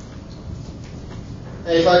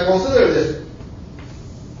 And if I consider this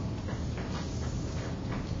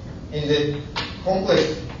in the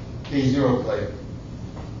complex k0 plane,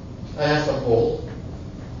 I have some poles.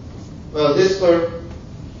 Well, this curve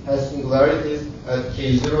has singularities at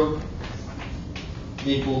k0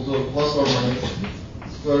 equal to plus or minus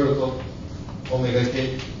square root of omega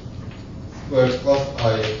k squared plus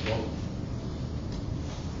I epsilon.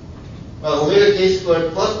 Well, omega k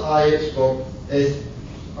squared plus I epsilon is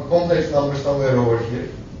a complex number somewhere over here.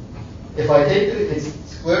 If I take its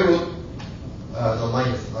square root,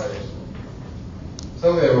 minus I epsilon,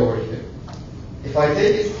 somewhere over here. If I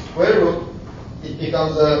take its square root, it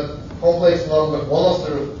becomes a complex number. One of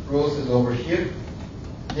the roots is over here,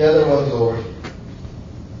 the other one is over here.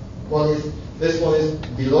 This one is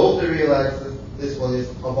below the real axis, this one is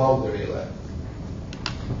above the real axis.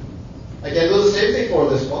 I can do the same thing for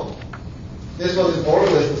this one. This one is more or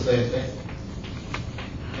less the same thing.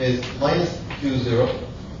 Is minus q0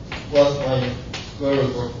 plus minus square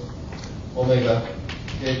root of omega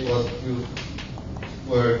k plus q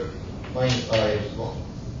squared minus I epsilon.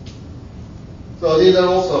 So these are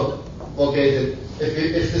also located, if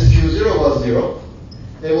this q0 was 0,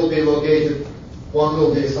 they will be located, one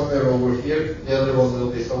will be somewhere over here, the other one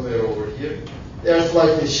will be somewhere over here. they are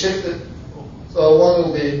slightly shifted. So one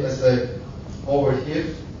will be, let's say, over here.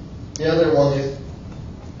 The other one is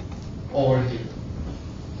over here.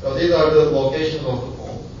 So these are the locations of the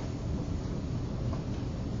poles.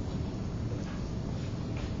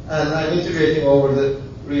 And I'm integrating over the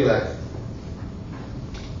real axis.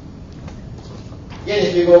 Again,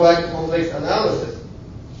 if we go back to complex analysis,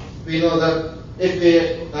 we know that if we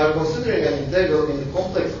are considering an integral in the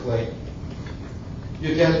complex plane,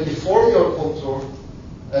 you can deform your contour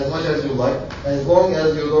as much as you like, as long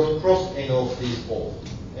as you don't cross any of these poles,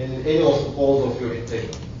 any of the poles of your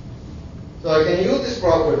integral. So I can use this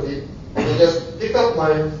property and just pick up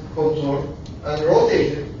my contour and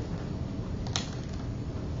rotate it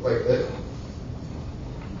like this.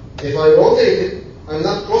 If I rotate it, I'm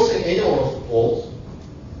not crossing any one of the poles,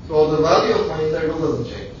 so the value of my integral doesn't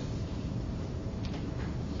change.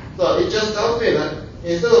 So it just tells me that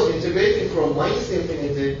instead of integrating from minus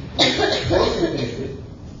infinity to plus infinity,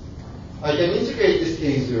 I can integrate this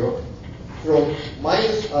k0 from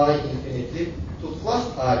minus I infinity to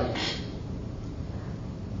plus I infinity.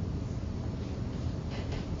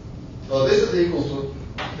 So this is equal to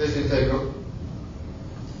this integral.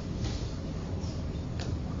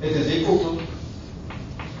 It is equal to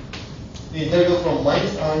the integral from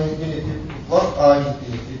minus I infinity to plus I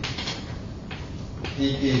infinity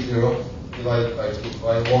dk0 divided by 2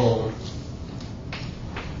 by 1 over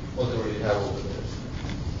whatever you have over there.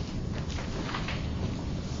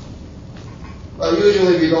 But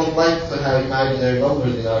usually we don't like to have imaginary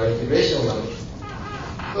numbers in our integration limit.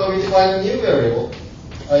 So we define a new variable.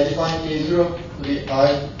 I define k0 to be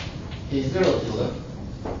I k0 tilde.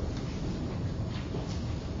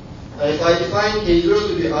 And if I define k0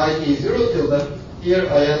 to be I k0 tilde, here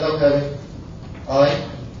I end up having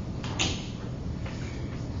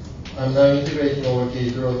I'm now integrating over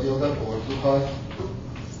k0 tilde over 2 pi.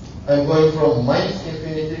 I'm going from minus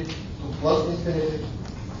infinity to plus infinity.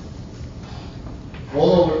 1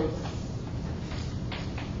 over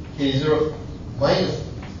k0 minus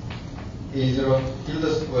k0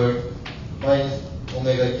 tilde squared minus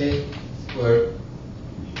omega k squared.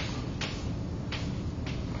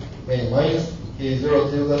 Okay, minus k0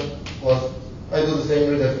 tilde plus, I do the same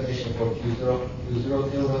redefinition for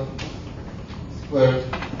q0 tilde squared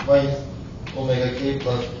minus omega k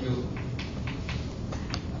plus q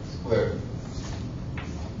squared.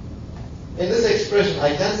 In this expression,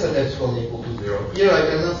 I can set epsilon equal to 0. Here I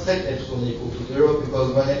cannot set epsilon equal to 0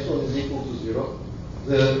 because when epsilon is equal to 0,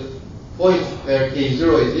 the point where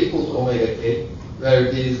k0 is equal to omega k,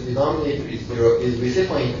 where this denominator is 0, is within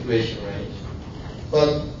my integration range.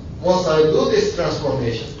 But once I do this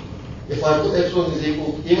transformation, if I put epsilon is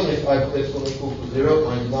equal, even if I put epsilon equal to 0,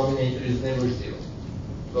 my denominator is never 0.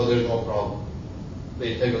 So there's no problem.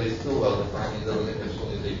 The integral is still well defined even if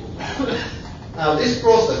epsilon is equal to 0. Now this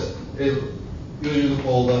process is usually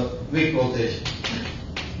called a weak rotation.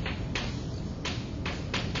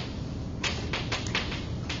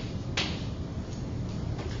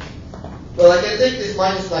 Well, I can take this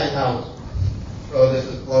minus sign out. So this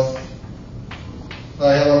is plus. So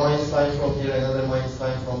I have a minus sign from here, another minus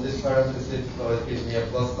sign from this parenthesis, so it gives me a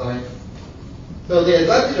plus sign. So the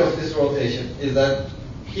advantage of this rotation is that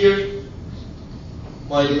here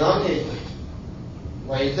my denominator,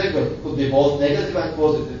 my integral, could be both negative and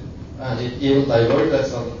positive, and it even diverges at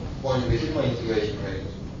some point within my integration range.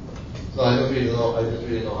 So I don't really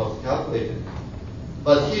know how to calculate it.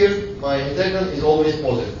 But here my integral is always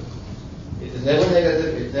positive. It is never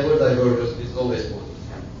negative, it never diverges, it's always positive.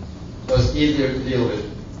 So it's easier to deal with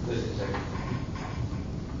this integral.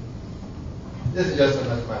 This is just a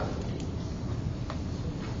mathematical.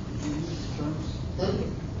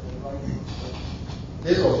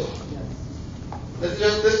 This one. It's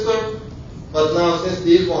just this term, but now since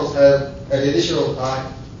these ones have an additional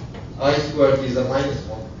I squared is a minus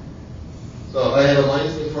 1. So I have a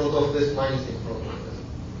minus in front of this, minus in front of this.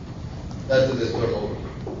 That's this term over here.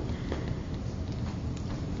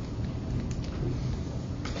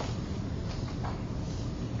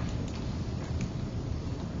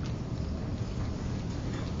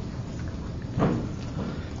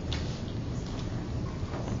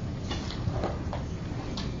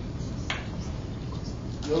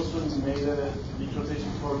 You also made a weak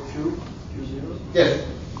rotation for Q0? Yes.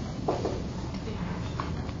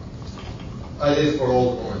 I did for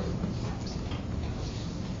all the points.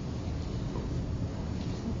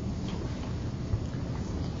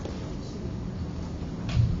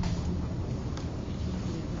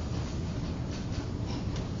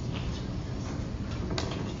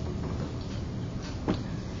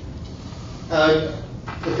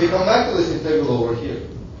 If we come back to this integral over here,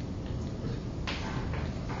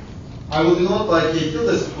 I will denote by k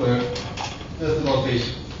tilde squared just the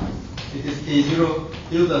notation. It is k0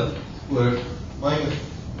 tilde squared minus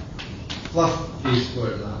plus k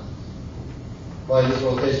squared now. By this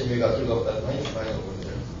rotation, we got rid of that minus sign over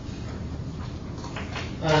there.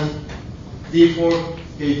 And d4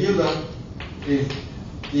 k tilde is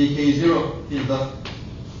dk0 tilde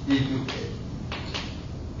d2k.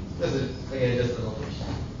 This is again just a notation.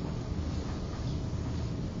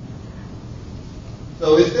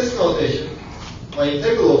 So with this notation, my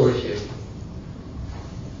integral over here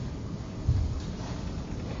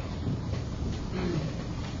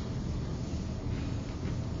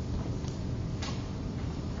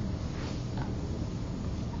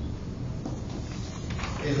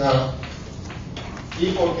is now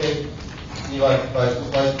d4k divided by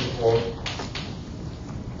 2 pi to 4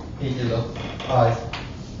 k tilde I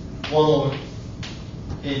 1 over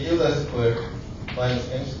k tilde squared minus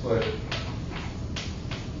m squared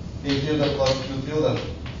k tilde plus q tilde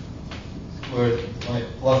squared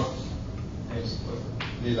plus m squared.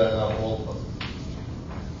 These are now all pluses.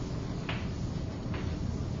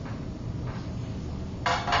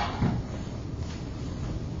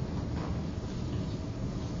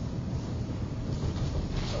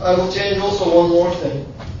 I will change also one more thing.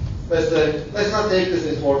 Let's not take this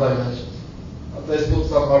in 4 dimensions. Let's put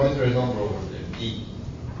some arbitrary number over there, d.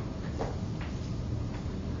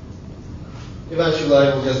 Eventually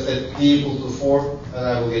I will just set d equal to 4 and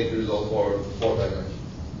I will get the result for 4 dimensions.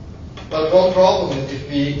 But one problem is if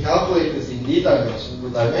we calculate this in d dimension, the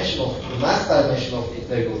mass dimension of the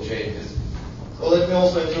integral changes. So let me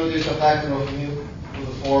also introduce a factor of mu to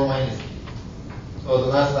the 4 minus d. So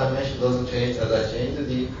the mass dimension doesn't change as I change the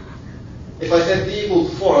d. If I set d equal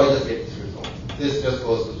to 4, I just get this result. This just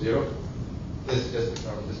goes to 0. This just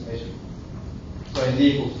becomes this measure. So in d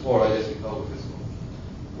equals 4, I just recover this one.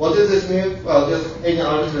 What is this mu? Well, just any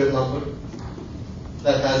arbitrary number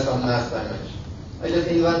that has some mass dimension. I just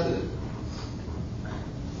invented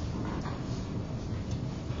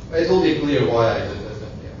it. It will be clear why I did this.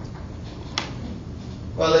 Yeah.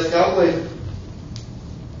 Well, let's calculate.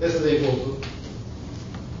 This is equal to.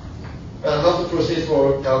 And how to proceed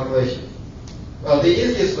for calculation? Well, the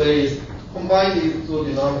easiest way is to combine these two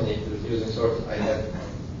denominators using certain identities.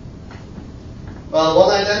 Well,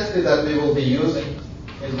 one identity that we will be using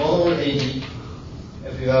is 1 over AD.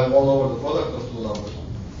 If you have 1 over the product of two numbers,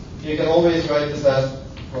 you can always write this as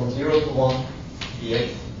from 0 to 1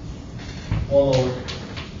 dx, 1 over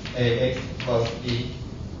ax plus b,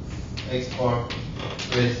 x bar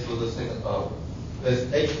raised to the second power. This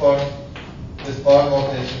x bar, this bar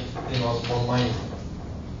notation denotes 1 minus.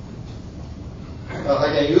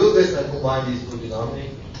 I can use this and combine these two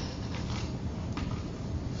denominators.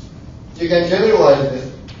 You can generalize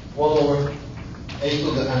this 1 over a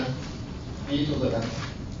to the n, b to the n.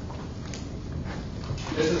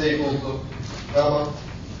 This is equal to gamma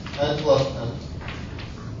n plus n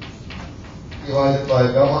divided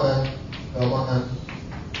by gamma n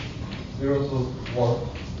 0 to 1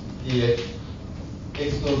 dx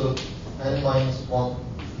x to the n minus 1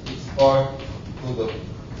 x bar to the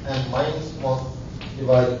n minus 1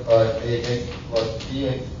 divided by ax plus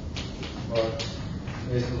bx bar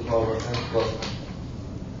raised to the power n plus n.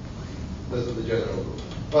 This is the general rule.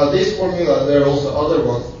 Well, these formulas, there are also other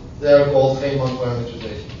ones. They are called Feynman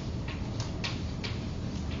parameterization.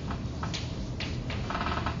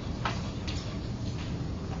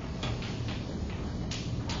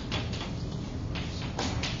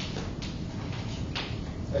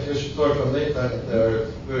 If you should start from the internet, there are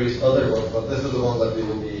various other ones, but this is the one that we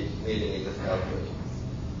will be needing in this calculation.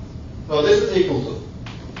 So this is equal to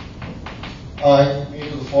I mu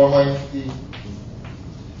to the 4 minus d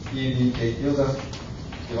dk tilde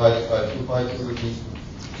divided by 2 pi to the d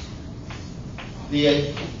dx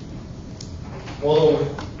 1 over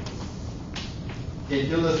k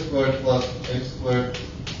tilde squared plus x squared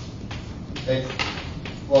x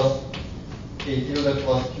plus k tilde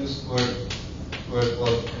plus q squared plus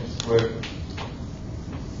m squared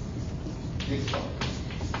x bar.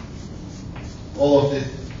 All of this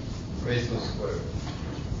raised to the square.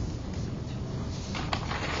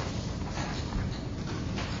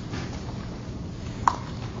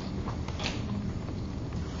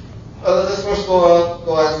 Let us first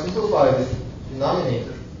go and simplify this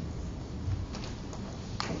denominator.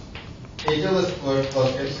 A tilde squared plus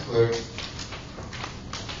x squared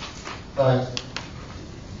times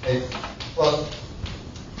x plus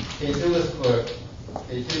k tilde squared,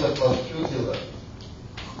 k tilde plus q tilde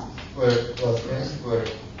squared plus m squared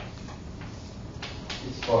x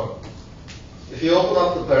bar. If you open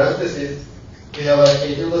up the parentheses, we have a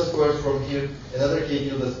k tilde squared from here, another k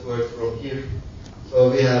tilde squared from here, So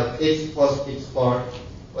we have x plus x bar,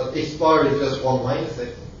 but x bar is just 1 minus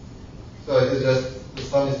x. So it is just, the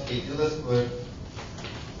sum is k tilde squared.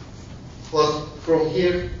 Plus from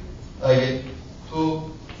here, I get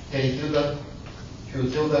 2 k tilde, q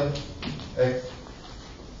tilde, x.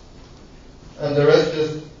 And the rest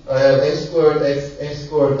is, I have m squared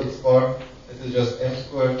x bar. It is just m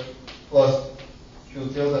squared plus q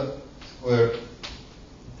tilde squared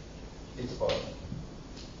x bar.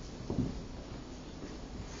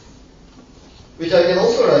 Which I can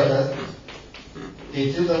also write as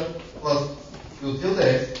k tilde plus q tilde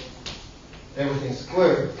x, everything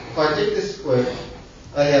squared. If I take this square,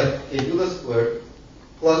 I have k tilde squared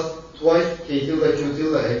plus twice k tilde q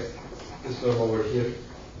tilde x, this term over here.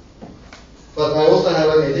 But I also have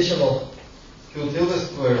an additional q tilde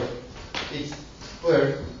squared x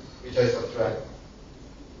squared, which I subtract,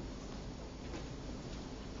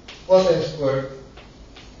 plus m squared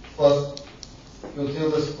plus q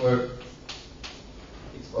tilde squared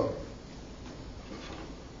x bar.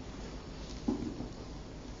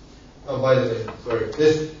 Oh, by the way, sorry,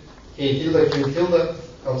 this k tilde q tilde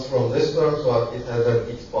comes from this term, so it has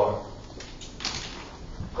an x bar.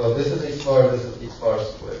 So this is x bar, this is x bar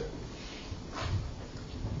squared.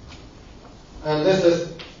 And this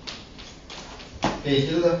is k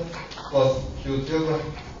tilde plus q tilde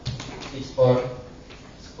x bar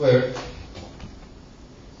squared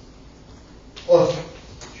plus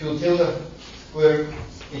q tilde squared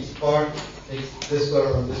x bar, this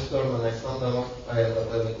term and this term, and I sum them up, I end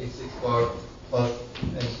up having x bar plus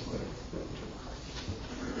m squared.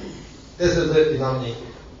 This is the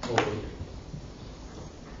denominator over here.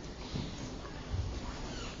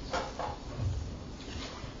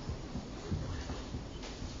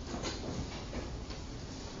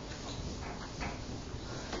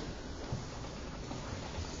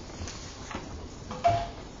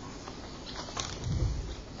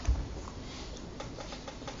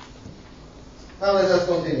 Now let us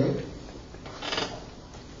continue.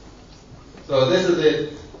 So this is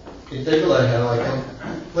the integral I have. I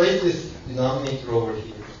can place this denominator over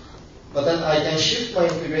here. But then I can shift my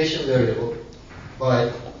integration variable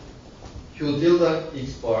by q tilde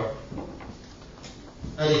x bar.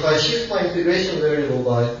 And if I shift my integration variable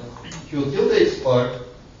by q tilde x bar,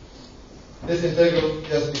 this integral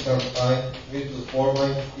just becomes I mu to the 4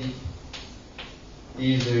 minus d,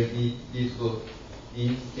 d is there, d to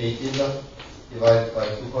d k tilde divided by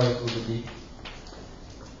 2 pi to the d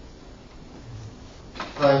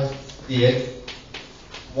times dx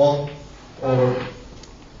 1 over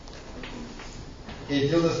k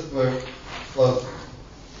tilde squared plus,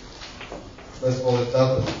 let's call it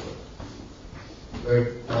delta squared, where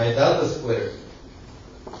my delta squared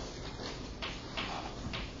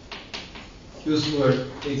q squared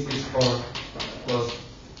x bar plus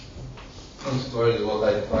m squared is what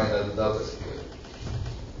I define as the delta squared.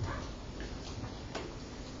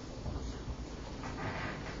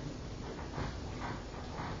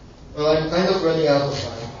 Well, I'm kind of running out of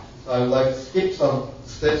time, so I would like to skip some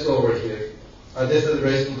steps over here. This is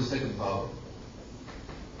raised to the second power.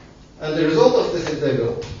 And the result of this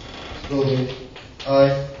integral will be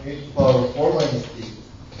I mu to the power 4 minus d.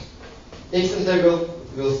 X integral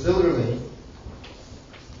will still remain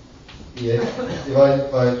dx divided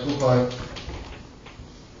by 2 pi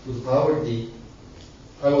to the power d.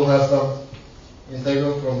 I will have some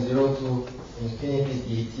integral from 0 to infinity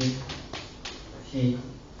dt t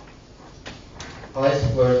pi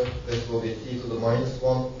squared, this will be t to the minus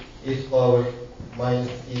 1, e to the power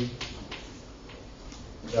minus t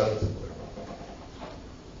delta squared.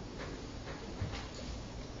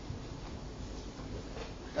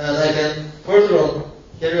 And I can further on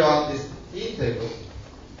carry out this t integral.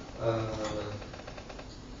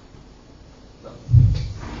 No.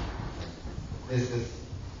 This is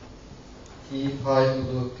t pi to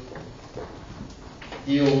the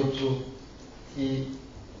d over 2 t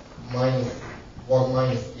minus 1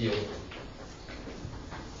 minus d over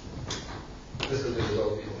 2. This is the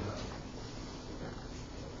result we will have.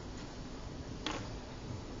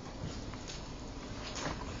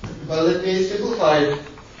 But let me simplify it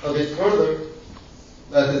a bit further.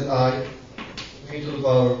 That is I mu to the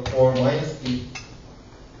power 4 minus d.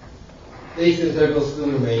 The x integral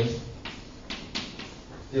still remains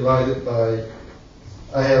divided by,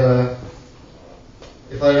 I have a,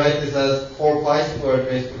 if I write this as 4 pi squared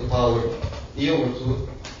raised to the power d over 2,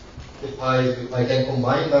 if I can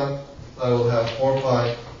combine them, I will have 4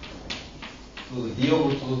 pi to the d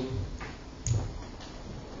over 2,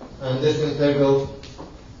 and this integral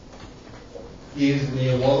gives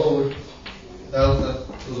me 1 over delta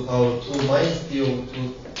to the power 2 minus d over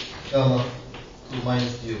 2 gamma 2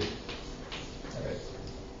 minus d over 2.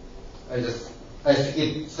 I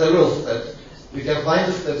skip several steps. You can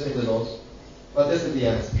find the steps in the notes, but this is the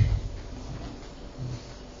answer.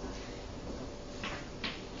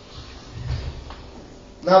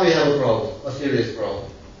 Now we have a problem, a serious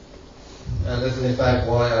problem. And this is in fact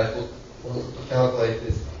why I wanted to calculate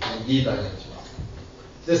this in d dimensions.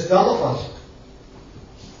 This gamma function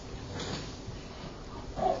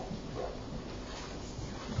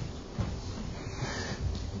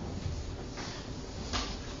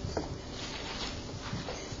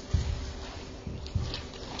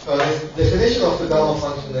so the definition of the gamma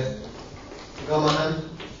function is gamma n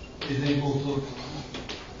is equal to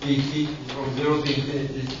dt from 0 to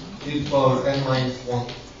infinity e to the power n minus 1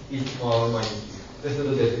 e to the power minus 2. This is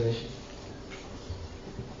the definition.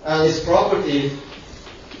 And its property is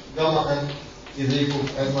gamma n is equal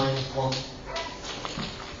to n minus 1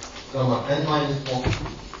 gamma n minus 1.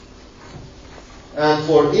 And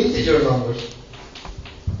for integer numbers,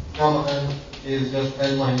 gamma n is just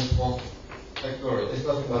n minus 1 factorial. It's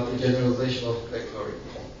nothing but the generalization of factorial.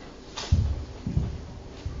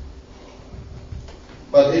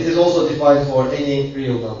 But it is also defined for any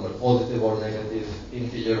real number, positive or negative,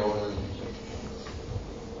 integer or non-integer.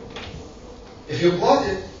 If you plot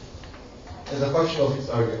it as a function of its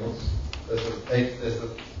arguments, this is x, this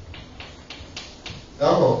is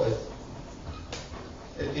gamma of it,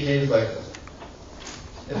 it behaves like this.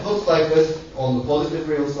 It looks like this on the positive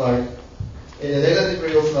real side. In the negative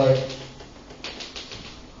real side,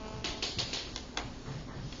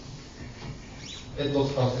 it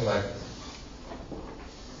looks something like this.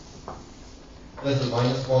 This is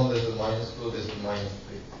minus 1, this is minus 2, this is minus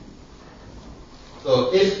 3.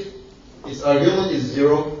 So if its argument is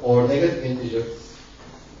 0 or negative integer,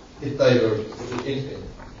 it diverges, it is infinite.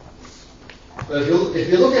 So if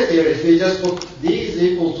you look at here, if we just put d is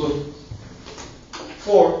equal to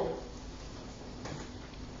 4,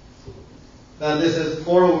 then this is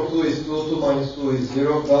 4 over 2 is 2, 2 minus 2 is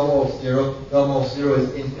 0, gamma of 0 is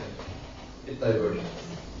infinite. It diverges.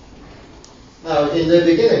 Now in the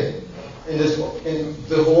beginning, in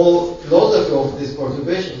the whole philosophy of this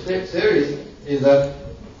perturbation series is that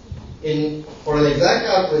for an exact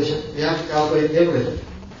calculation, we have to calculate everything,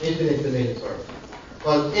 infinite many terms.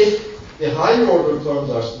 But if the higher order terms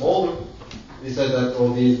are smaller, we said that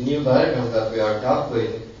all these new diagrams that we are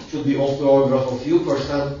calculating should be of the order of a few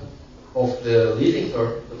percent of the leading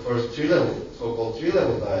term, the first three-level, so-called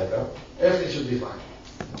three-level diagram, everything should be fine.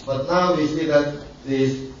 But now we see that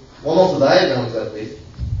one of the diagrams at least,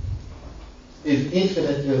 is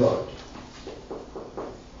infinitely large.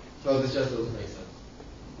 So this just doesn't make sense.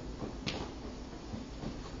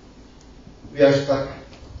 We are stuck.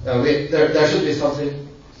 There should be something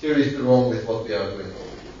seriously wrong with what we are doing.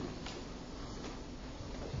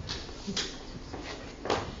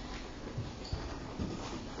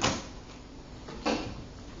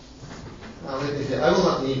 Now let me see. I will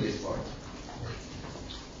not need this part.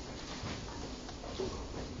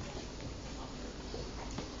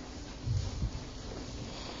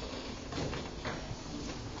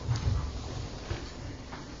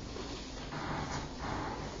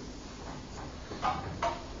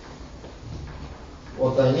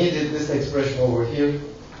 What I need is this expression over here,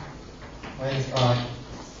 minus I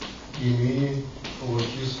d mu over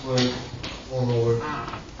q squared 1 over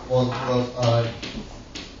 1 plus I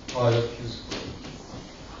pi of q squared.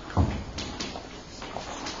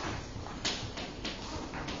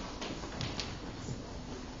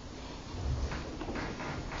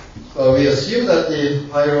 So we assume that the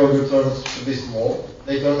higher order terms should be small.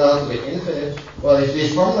 They turn out to be infinite. Well, if we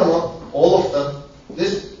sum them up, all of them,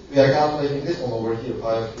 we are calculating this one over here,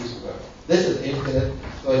 pi of q squared. This is infinite,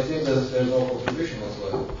 so it seems as if there is no contribution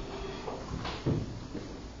whatsoever.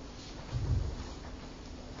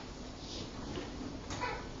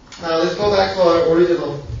 Now let's go back to our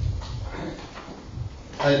original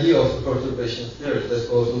idea of perturbation theory. Let's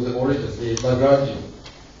go to the origin, the Lagrangian.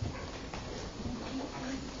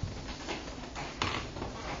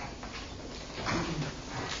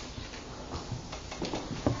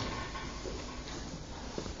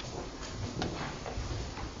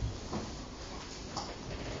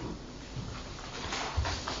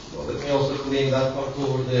 That part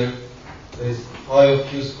over there is pi of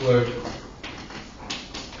q squared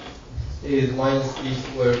is minus e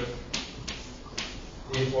squared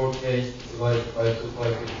a4k divided by 2 pi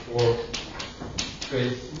to 4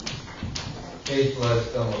 trace k slash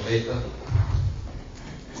gamma beta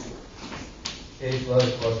k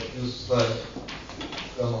slash plus q slash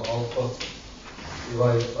gamma alpha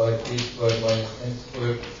divided by k squared minus n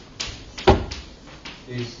squared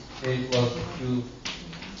is k plus q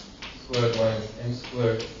squared minus m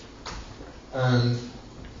squared, and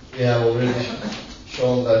we have already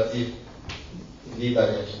shown that if in d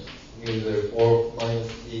dimensions, mu is 4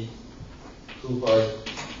 minus d 2 pi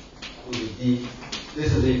to the d,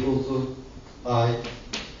 this is equal to I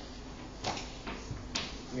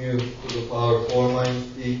mu to the power 4 minus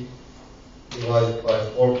d divided by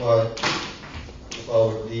 4 pi to the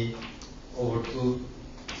power d over 2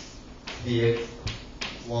 dx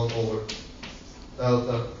 1 over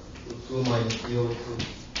delta to 2 minus d over 2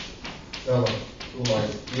 gamma 2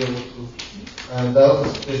 minus d over 2 and delta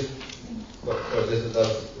this is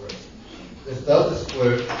delta squared. This delta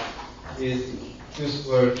squared is q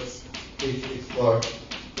squared x bar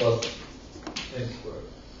plus m squared.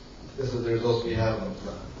 This is the result we have on the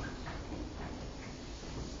plan.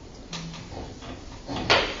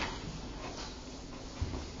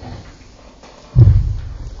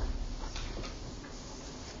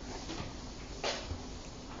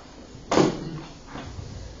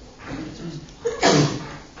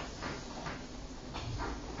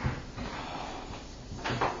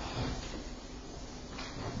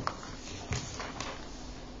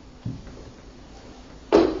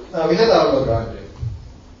 Now we had our Lagrange.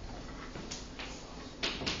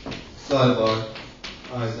 Psi bar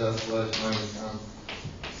I dash slash minus m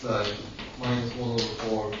psi minus 1 over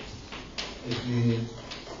 4 if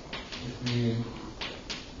mu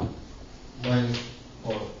minus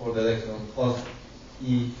for the electron plus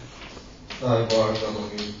e psi bar gamma mu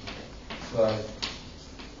psi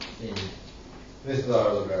e. This is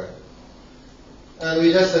our Lagrange. And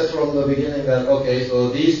we just said from the beginning that okay, so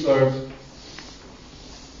these terms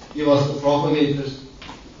give us the propagators,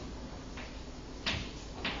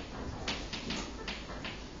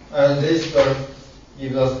 and this term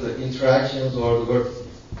gives us the interactions or the vertices.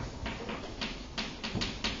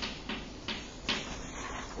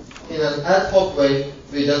 In an ad hoc way,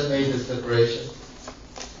 we just made this separation,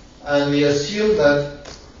 and we assume that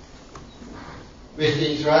with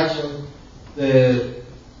the interaction, the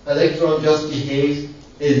electron just behaves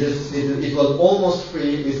as if it was almost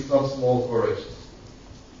free with some small corrections.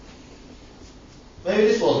 Maybe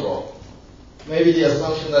this was wrong. Maybe the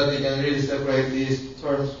assumption that we can really separate these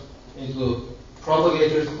terms into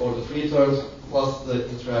propagators or the free terms plus the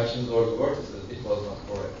interactions or the vertices, it was not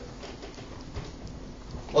correct.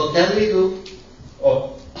 What can we do?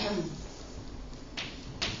 Oh,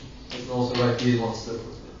 we can also write these ones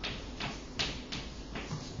separately.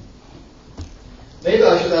 Maybe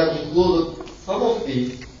I should have included some of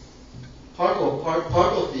these, part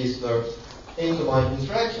of these terms into my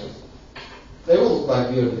interactions. They will look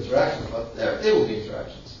like weird interactions, but they will be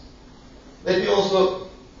interactions. Let me also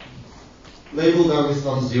label them with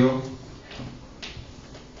some zero.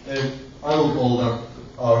 And I will call them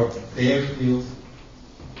our bare fields.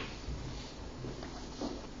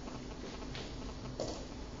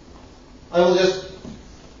 I will just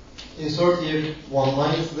insert here 1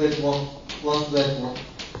 minus z1 plus z1.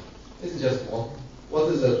 This is just 1.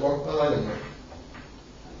 What is z1? Well, I don't know.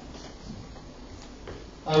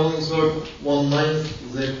 I will insert 1 minus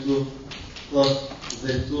z2 plus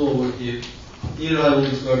z2 over here. Here I will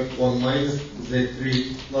insert 1 minus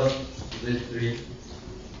z3 plus z3.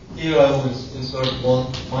 Here I will insert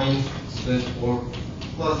 1 minus z4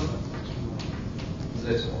 plus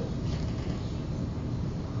z1.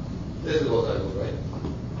 This is what I will write.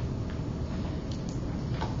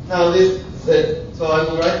 Now this z, so I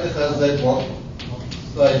will write this as z1,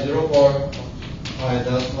 psi 0 bar, I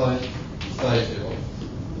dash psi 0.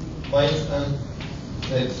 Minus m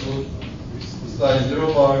z2 psi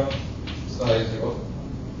 0 bar psi 0.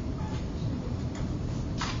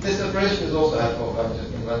 This separation is also ad hoc, I'm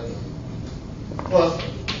just inventing. Plus,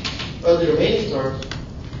 but the remaining terms,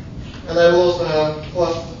 and I will also have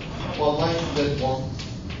plus 1 minus z1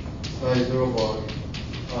 psi 0 bar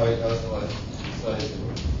I dash psi 0.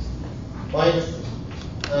 Minus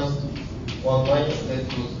m 1 minus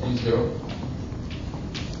z2 in 0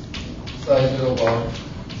 psi 0 bar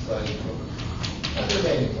and the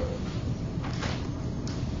remaining term.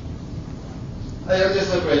 I am just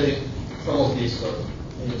separating some of these terms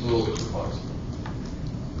into two parts.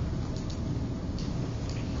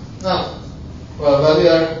 Now, when we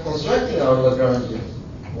are constructing our Lagrangian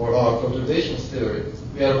or our perturbations theory,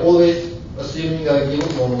 we are always assuming a given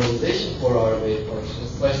normalization for our wave functions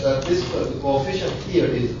such that this the coefficient here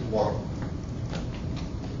is 1.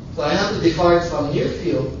 So I have to define some new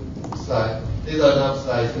field psi. These are not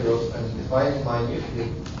psi zeros. I'm defining my new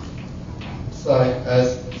field psi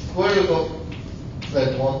as square root of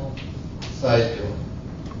z1 psi 0.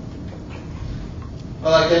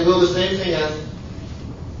 Well, I can do the same thing as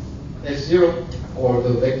x0 or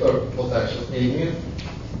the vector potential a mu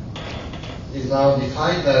is now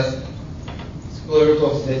defined as square root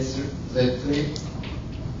of z3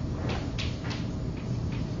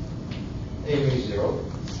 a mu 0.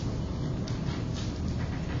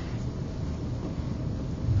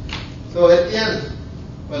 So at the end,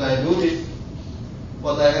 when I do this,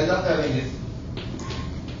 what I end up having is,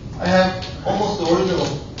 I have almost the original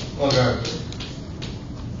logarithm.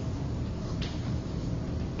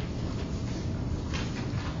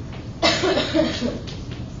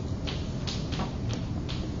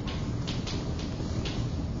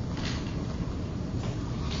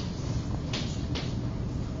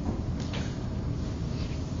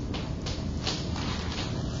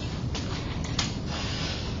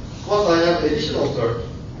 Once I have additional term,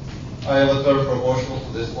 I have a term proportional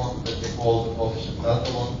to this one that we call the coefficient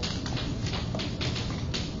delta 1.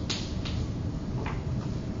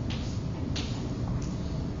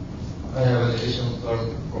 I have an additional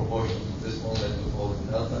term proportional to this one that we call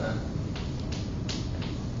delta n.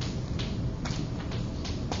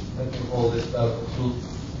 Let me call this delta 2.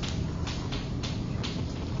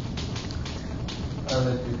 And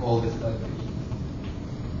let me call this delta e.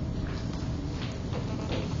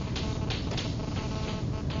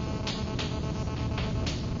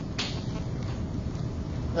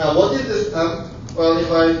 Now, what is this m? Well, if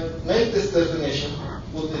I make this definition,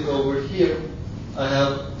 put it over here, I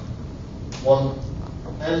have 1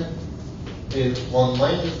 n is 1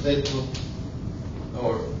 minus z2,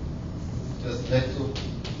 or just z2,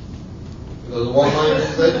 because 1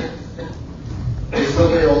 minus z is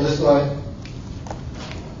somewhere on this line.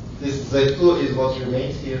 This z2 is what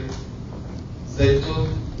remains here. z2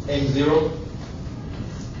 m0,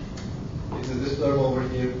 this is this term over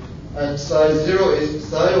here. And psi 0 is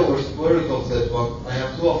psi over square root of z1. I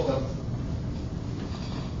have two of them.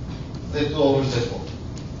 z2 over z1.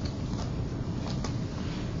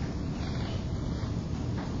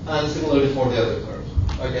 And similarly for the other terms.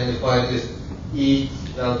 I can define this e,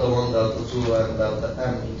 delta 1, delta 2, and delta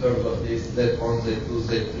m in terms of this z1, z2,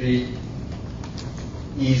 z3,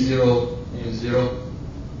 e0, m0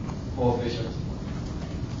 coefficients.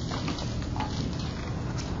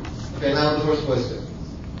 Okay, now the first question.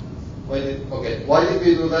 Why did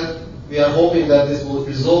we do that? We are hoping that this will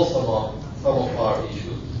resolve some of our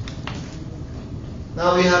issues.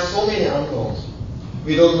 Now we have so many unknowns.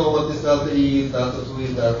 We don't know what this delta E is, delta 2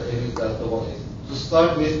 is, delta M is, delta 1 is. To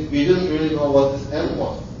start with, we didn't really know what this M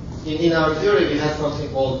was. In our theory, we had something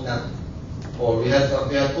called M. Or we had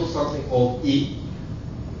put something called E.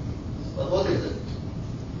 But what is it?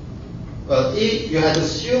 Well, E, you had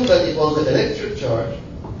assumed that it was the electric charge.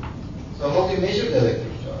 So how do you measure the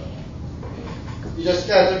electric charge? You just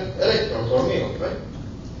scatter electrons or muons, right?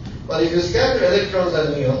 But if you scatter electrons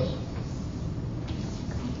and muons,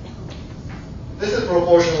 this is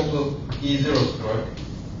proportional to E0 squared,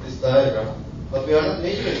 this diagram. But we are not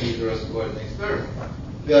measuring E0 squared in the experiment.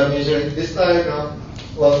 We are measuring this diagram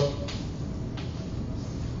plus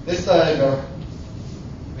this diagram,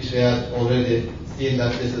 which we have already seen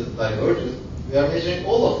that this is divergent. We are measuring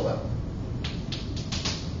all of them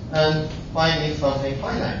and finding something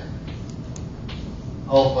finite.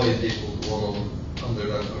 Alpha is equal to 1 over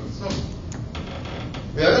 137.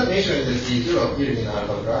 We are not measuring this E0 here in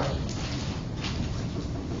our graph.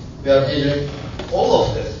 We are measuring all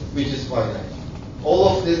of this, which is finite. All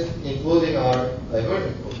of this, including our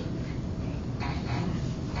divergent coefficient.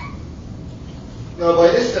 Now, by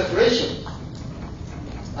this separation,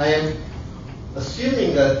 I am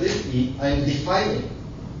assuming that this E, I am defining.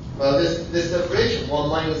 Well, this separation, 1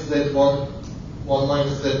 minus z1, 1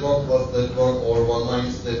 minus z1 plus z1, or 1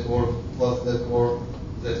 minus z4 plus z4,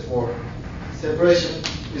 z4. Separation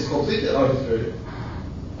is completely arbitrary.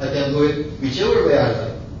 I can do it whichever way I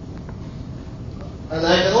like. And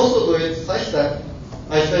I can also do it such that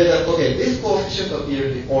I say that, okay, this coefficient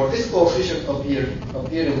appeared or this coefficient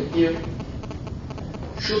appearing here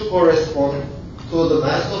should correspond to the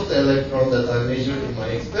mass of the electron that I measured in my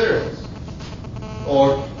experiments.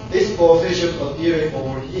 Or this coefficient appearing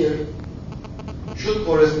over here should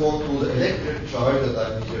correspond to the electric charge that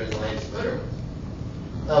I measure in my experiments.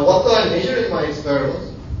 Now, what do I measure in my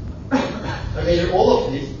experiments? I measure all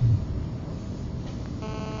of these.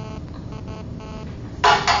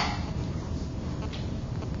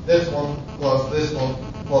 This one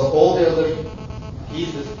plus all the other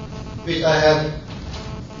pieces, which I have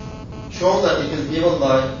shown that it is given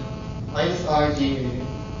by minus RG mu.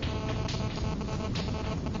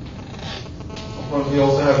 Of course, we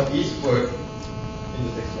also have E squared in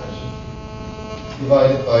this expansion,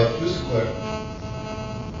 divided by Q squared,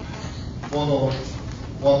 1 over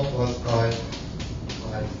 1 plus I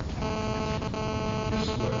Q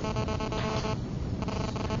squared.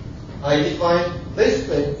 I define this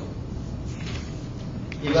thing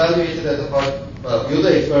evaluated at a part, well, you do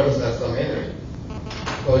the experiments at some energy.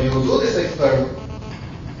 So you do this experiment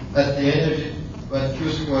at the energy when Q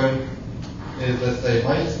squared is, let's say,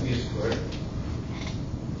 minus mu squared.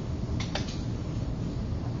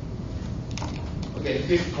 Okay,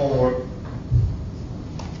 fifth homework.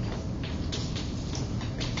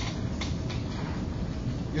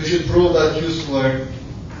 You should prove that Q squared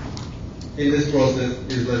in this process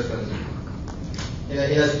is less than 0. In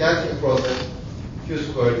a scattering process, Q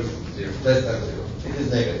squared is 0, less than 0. It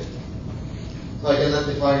is negative. So I cannot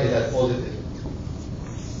define it as positive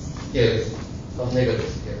scales, some negative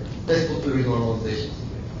scale. Let's put the renormalizations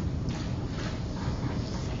here.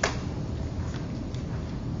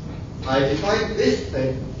 I define this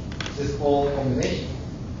thing, this whole combination,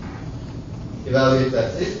 evaluate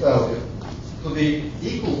that this value to be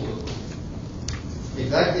equal to,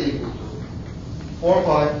 exactly equal to, 4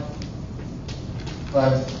 pi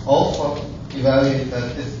times alpha evaluated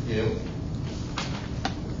at this scale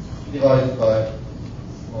divided by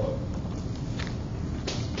more.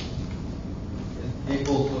 Is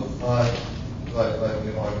equal to I divided by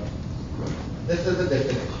mu r. This is the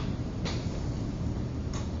definition.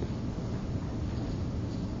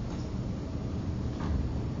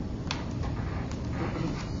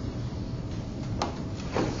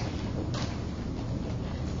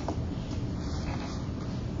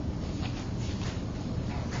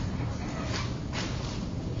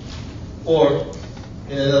 Or,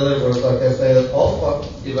 in another words, I can say that alpha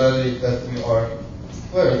evaluates that mu r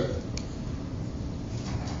squared.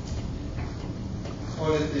 Or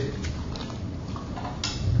let's see.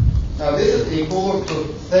 Now this is equal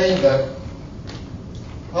to saying that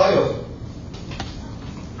pi of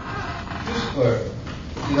q squared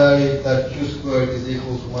evaluates that q squared is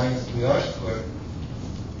equal to minus mu r squared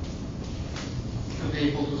should be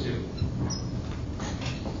equal to 0.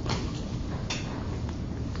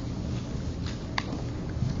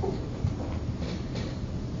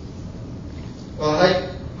 Well,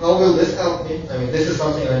 how will this help me? I mean, this is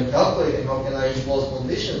something I'm calculating. How can I impose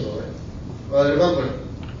conditions on it? Well, remember,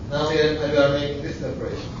 now we are making this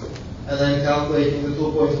separation. And I'm calculating the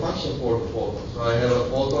 2-point function for the photon. So I have a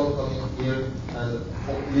photon coming here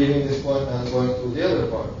and leaving this point and going to the other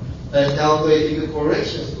part. I'm calculating the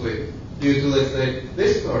corrections to it due to, let's say,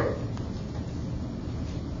 this curve.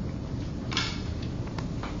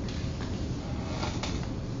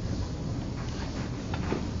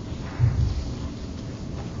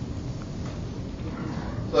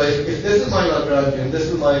 So if this is my Lagrangian, this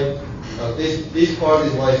is my this part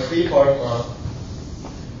is my free part now,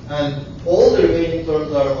 and all the remaining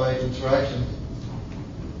terms are my interactions.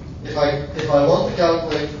 If I want to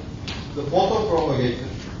calculate the photon propagated,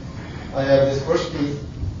 I have this first piece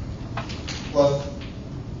plus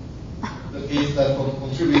the piece that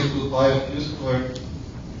contributes to pi of q squared.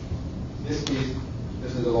 This piece,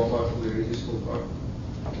 this is the one part of the reducible part.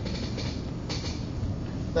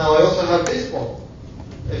 Now I also have this one.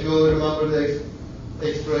 If you will remember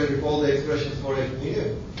recall the expressions for f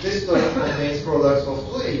mu, this term contains products of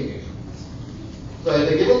 2a mu. So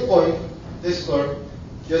at a given point, this term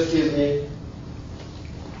just gives me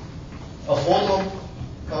a photon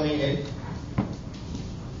coming in.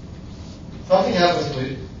 Something happens to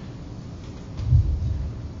it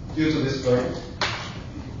due to this curve,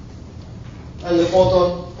 and the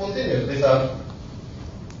photon continues without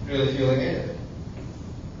really feeling anything.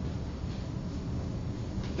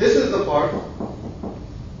 This is the part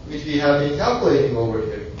which we have been calculating over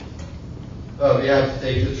here. We have to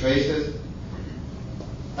take the traces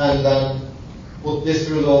and then put this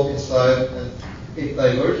result inside, and it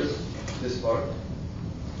diverges this part.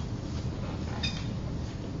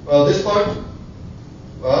 Well, this part,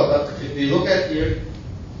 well, if we look at here,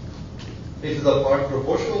 it is a part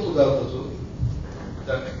proportional to delta 2.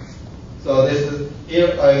 So this is,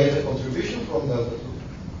 here I get a contribution from delta 2.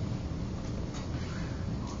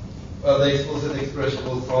 Well, the explicit expression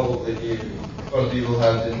will probably be, because we will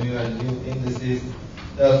have the mu and mu indices,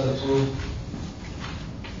 delta 2,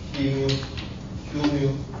 p mu,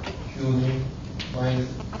 q mu, minus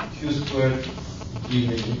q squared, p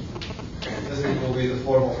mu. This will be the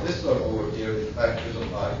form of this term over here, the factors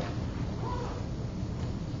of I.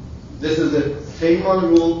 This is the Feynman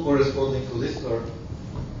rule corresponding to this term.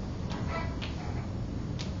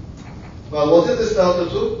 Well, what is this delta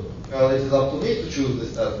 2? Well, it is up to me to choose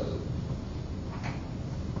this delta 2.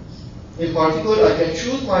 In particular, I can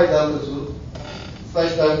choose my delta 2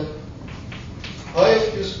 such that pi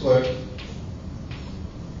of q squared,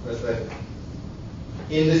 let's say,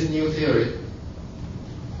 in this new theory,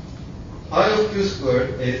 pi of q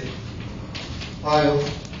squared is pi of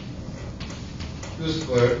q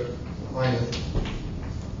squared minus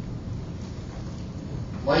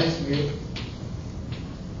minus mu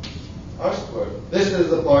r squared. This is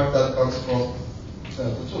the part that comes from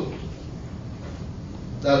delta 2.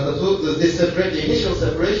 Delta 2, the initial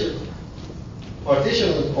separation,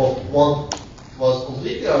 partition of 1 was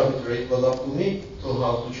completely arbitrary. It was up to me to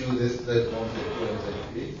how to choose this Z1, Z2, and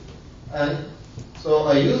Z3. And so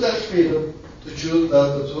I use that freedom to choose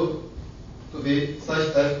delta 2 to be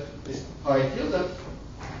such that this pi tilde,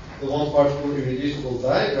 the one particle irreducible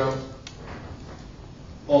diagram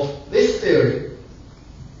of this theory,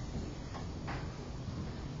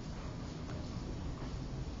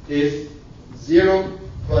 is 0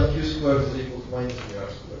 when q squared is equal to minus mu r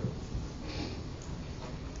squared.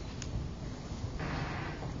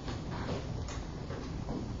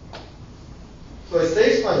 So it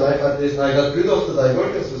saves my life at this. I got rid of the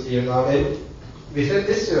divergences here. Now we said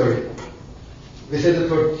this theory. We said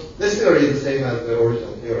that this theory is the same as the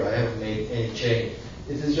original theory. I haven't made any change.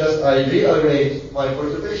 It is just I rearranged my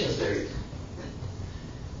perturbation theory.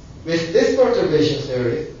 With this perturbation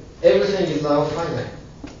theory, everything is now finite.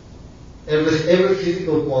 Every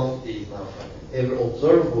physical quantity is now finite. Every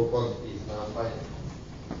observable quantity is now finite.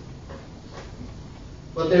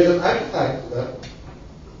 But there's an artifact to that.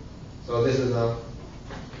 So this is now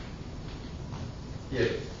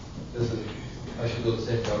here. This is, I should do the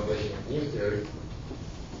same calculation in new theory.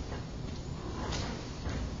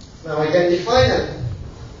 Now I can define it.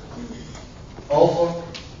 Alpha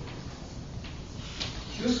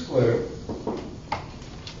q squared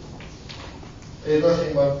is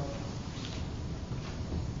nothing but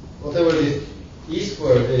whatever this e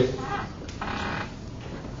squared is,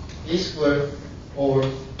 e squared over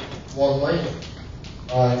 1 minus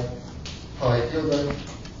I pi tilde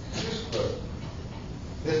q squared.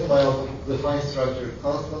 This is my defined structure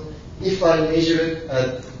constant if I measure it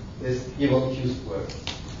at this given q squared.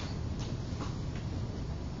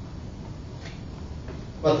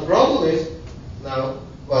 But the problem is now,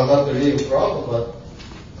 well, not the real problem, but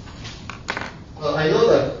well, I know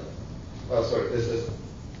that. Well, sorry, this is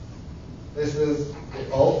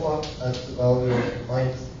the alpha at the value of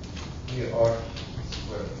minus mu r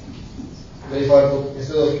squared. So if I put,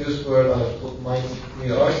 instead of q squared, I put minus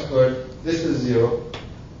mu r squared, this is 0.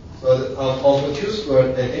 So that alpha q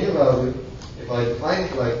squared at any value, if I define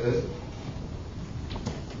it like this,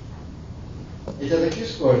 it has a q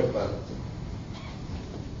squared value.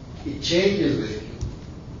 It changes with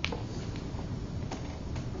q.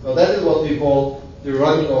 So that is what we call the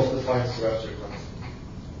running of the fine structure constant.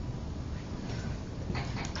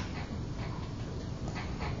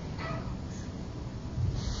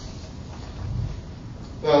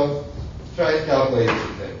 Well, try to calculate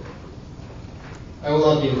this thing. I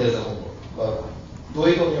will not give it as a homework, but do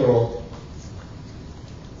it on your own.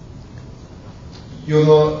 You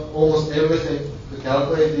know almost everything to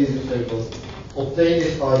calculate these integrals, obtain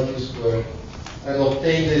this pi q squared, and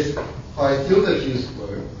obtain this pi tilde q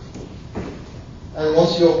squared. And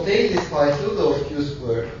once you obtain this pi tilde of q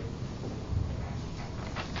squared,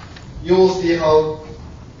 you will see how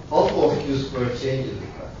alpha of q squared changes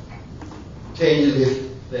with that. Changes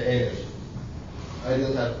with the energy. I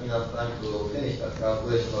didn't have enough time to finish that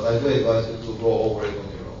calculation, but I do advise you to go over it on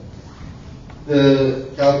your own. The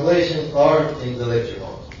calculations are in the lecture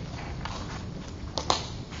notes.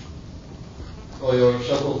 So your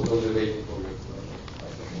shuttles will be waiting for you.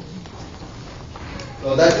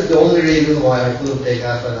 So that is the only reason why I couldn't take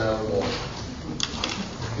half an hour more.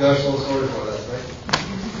 We are so sorry for that.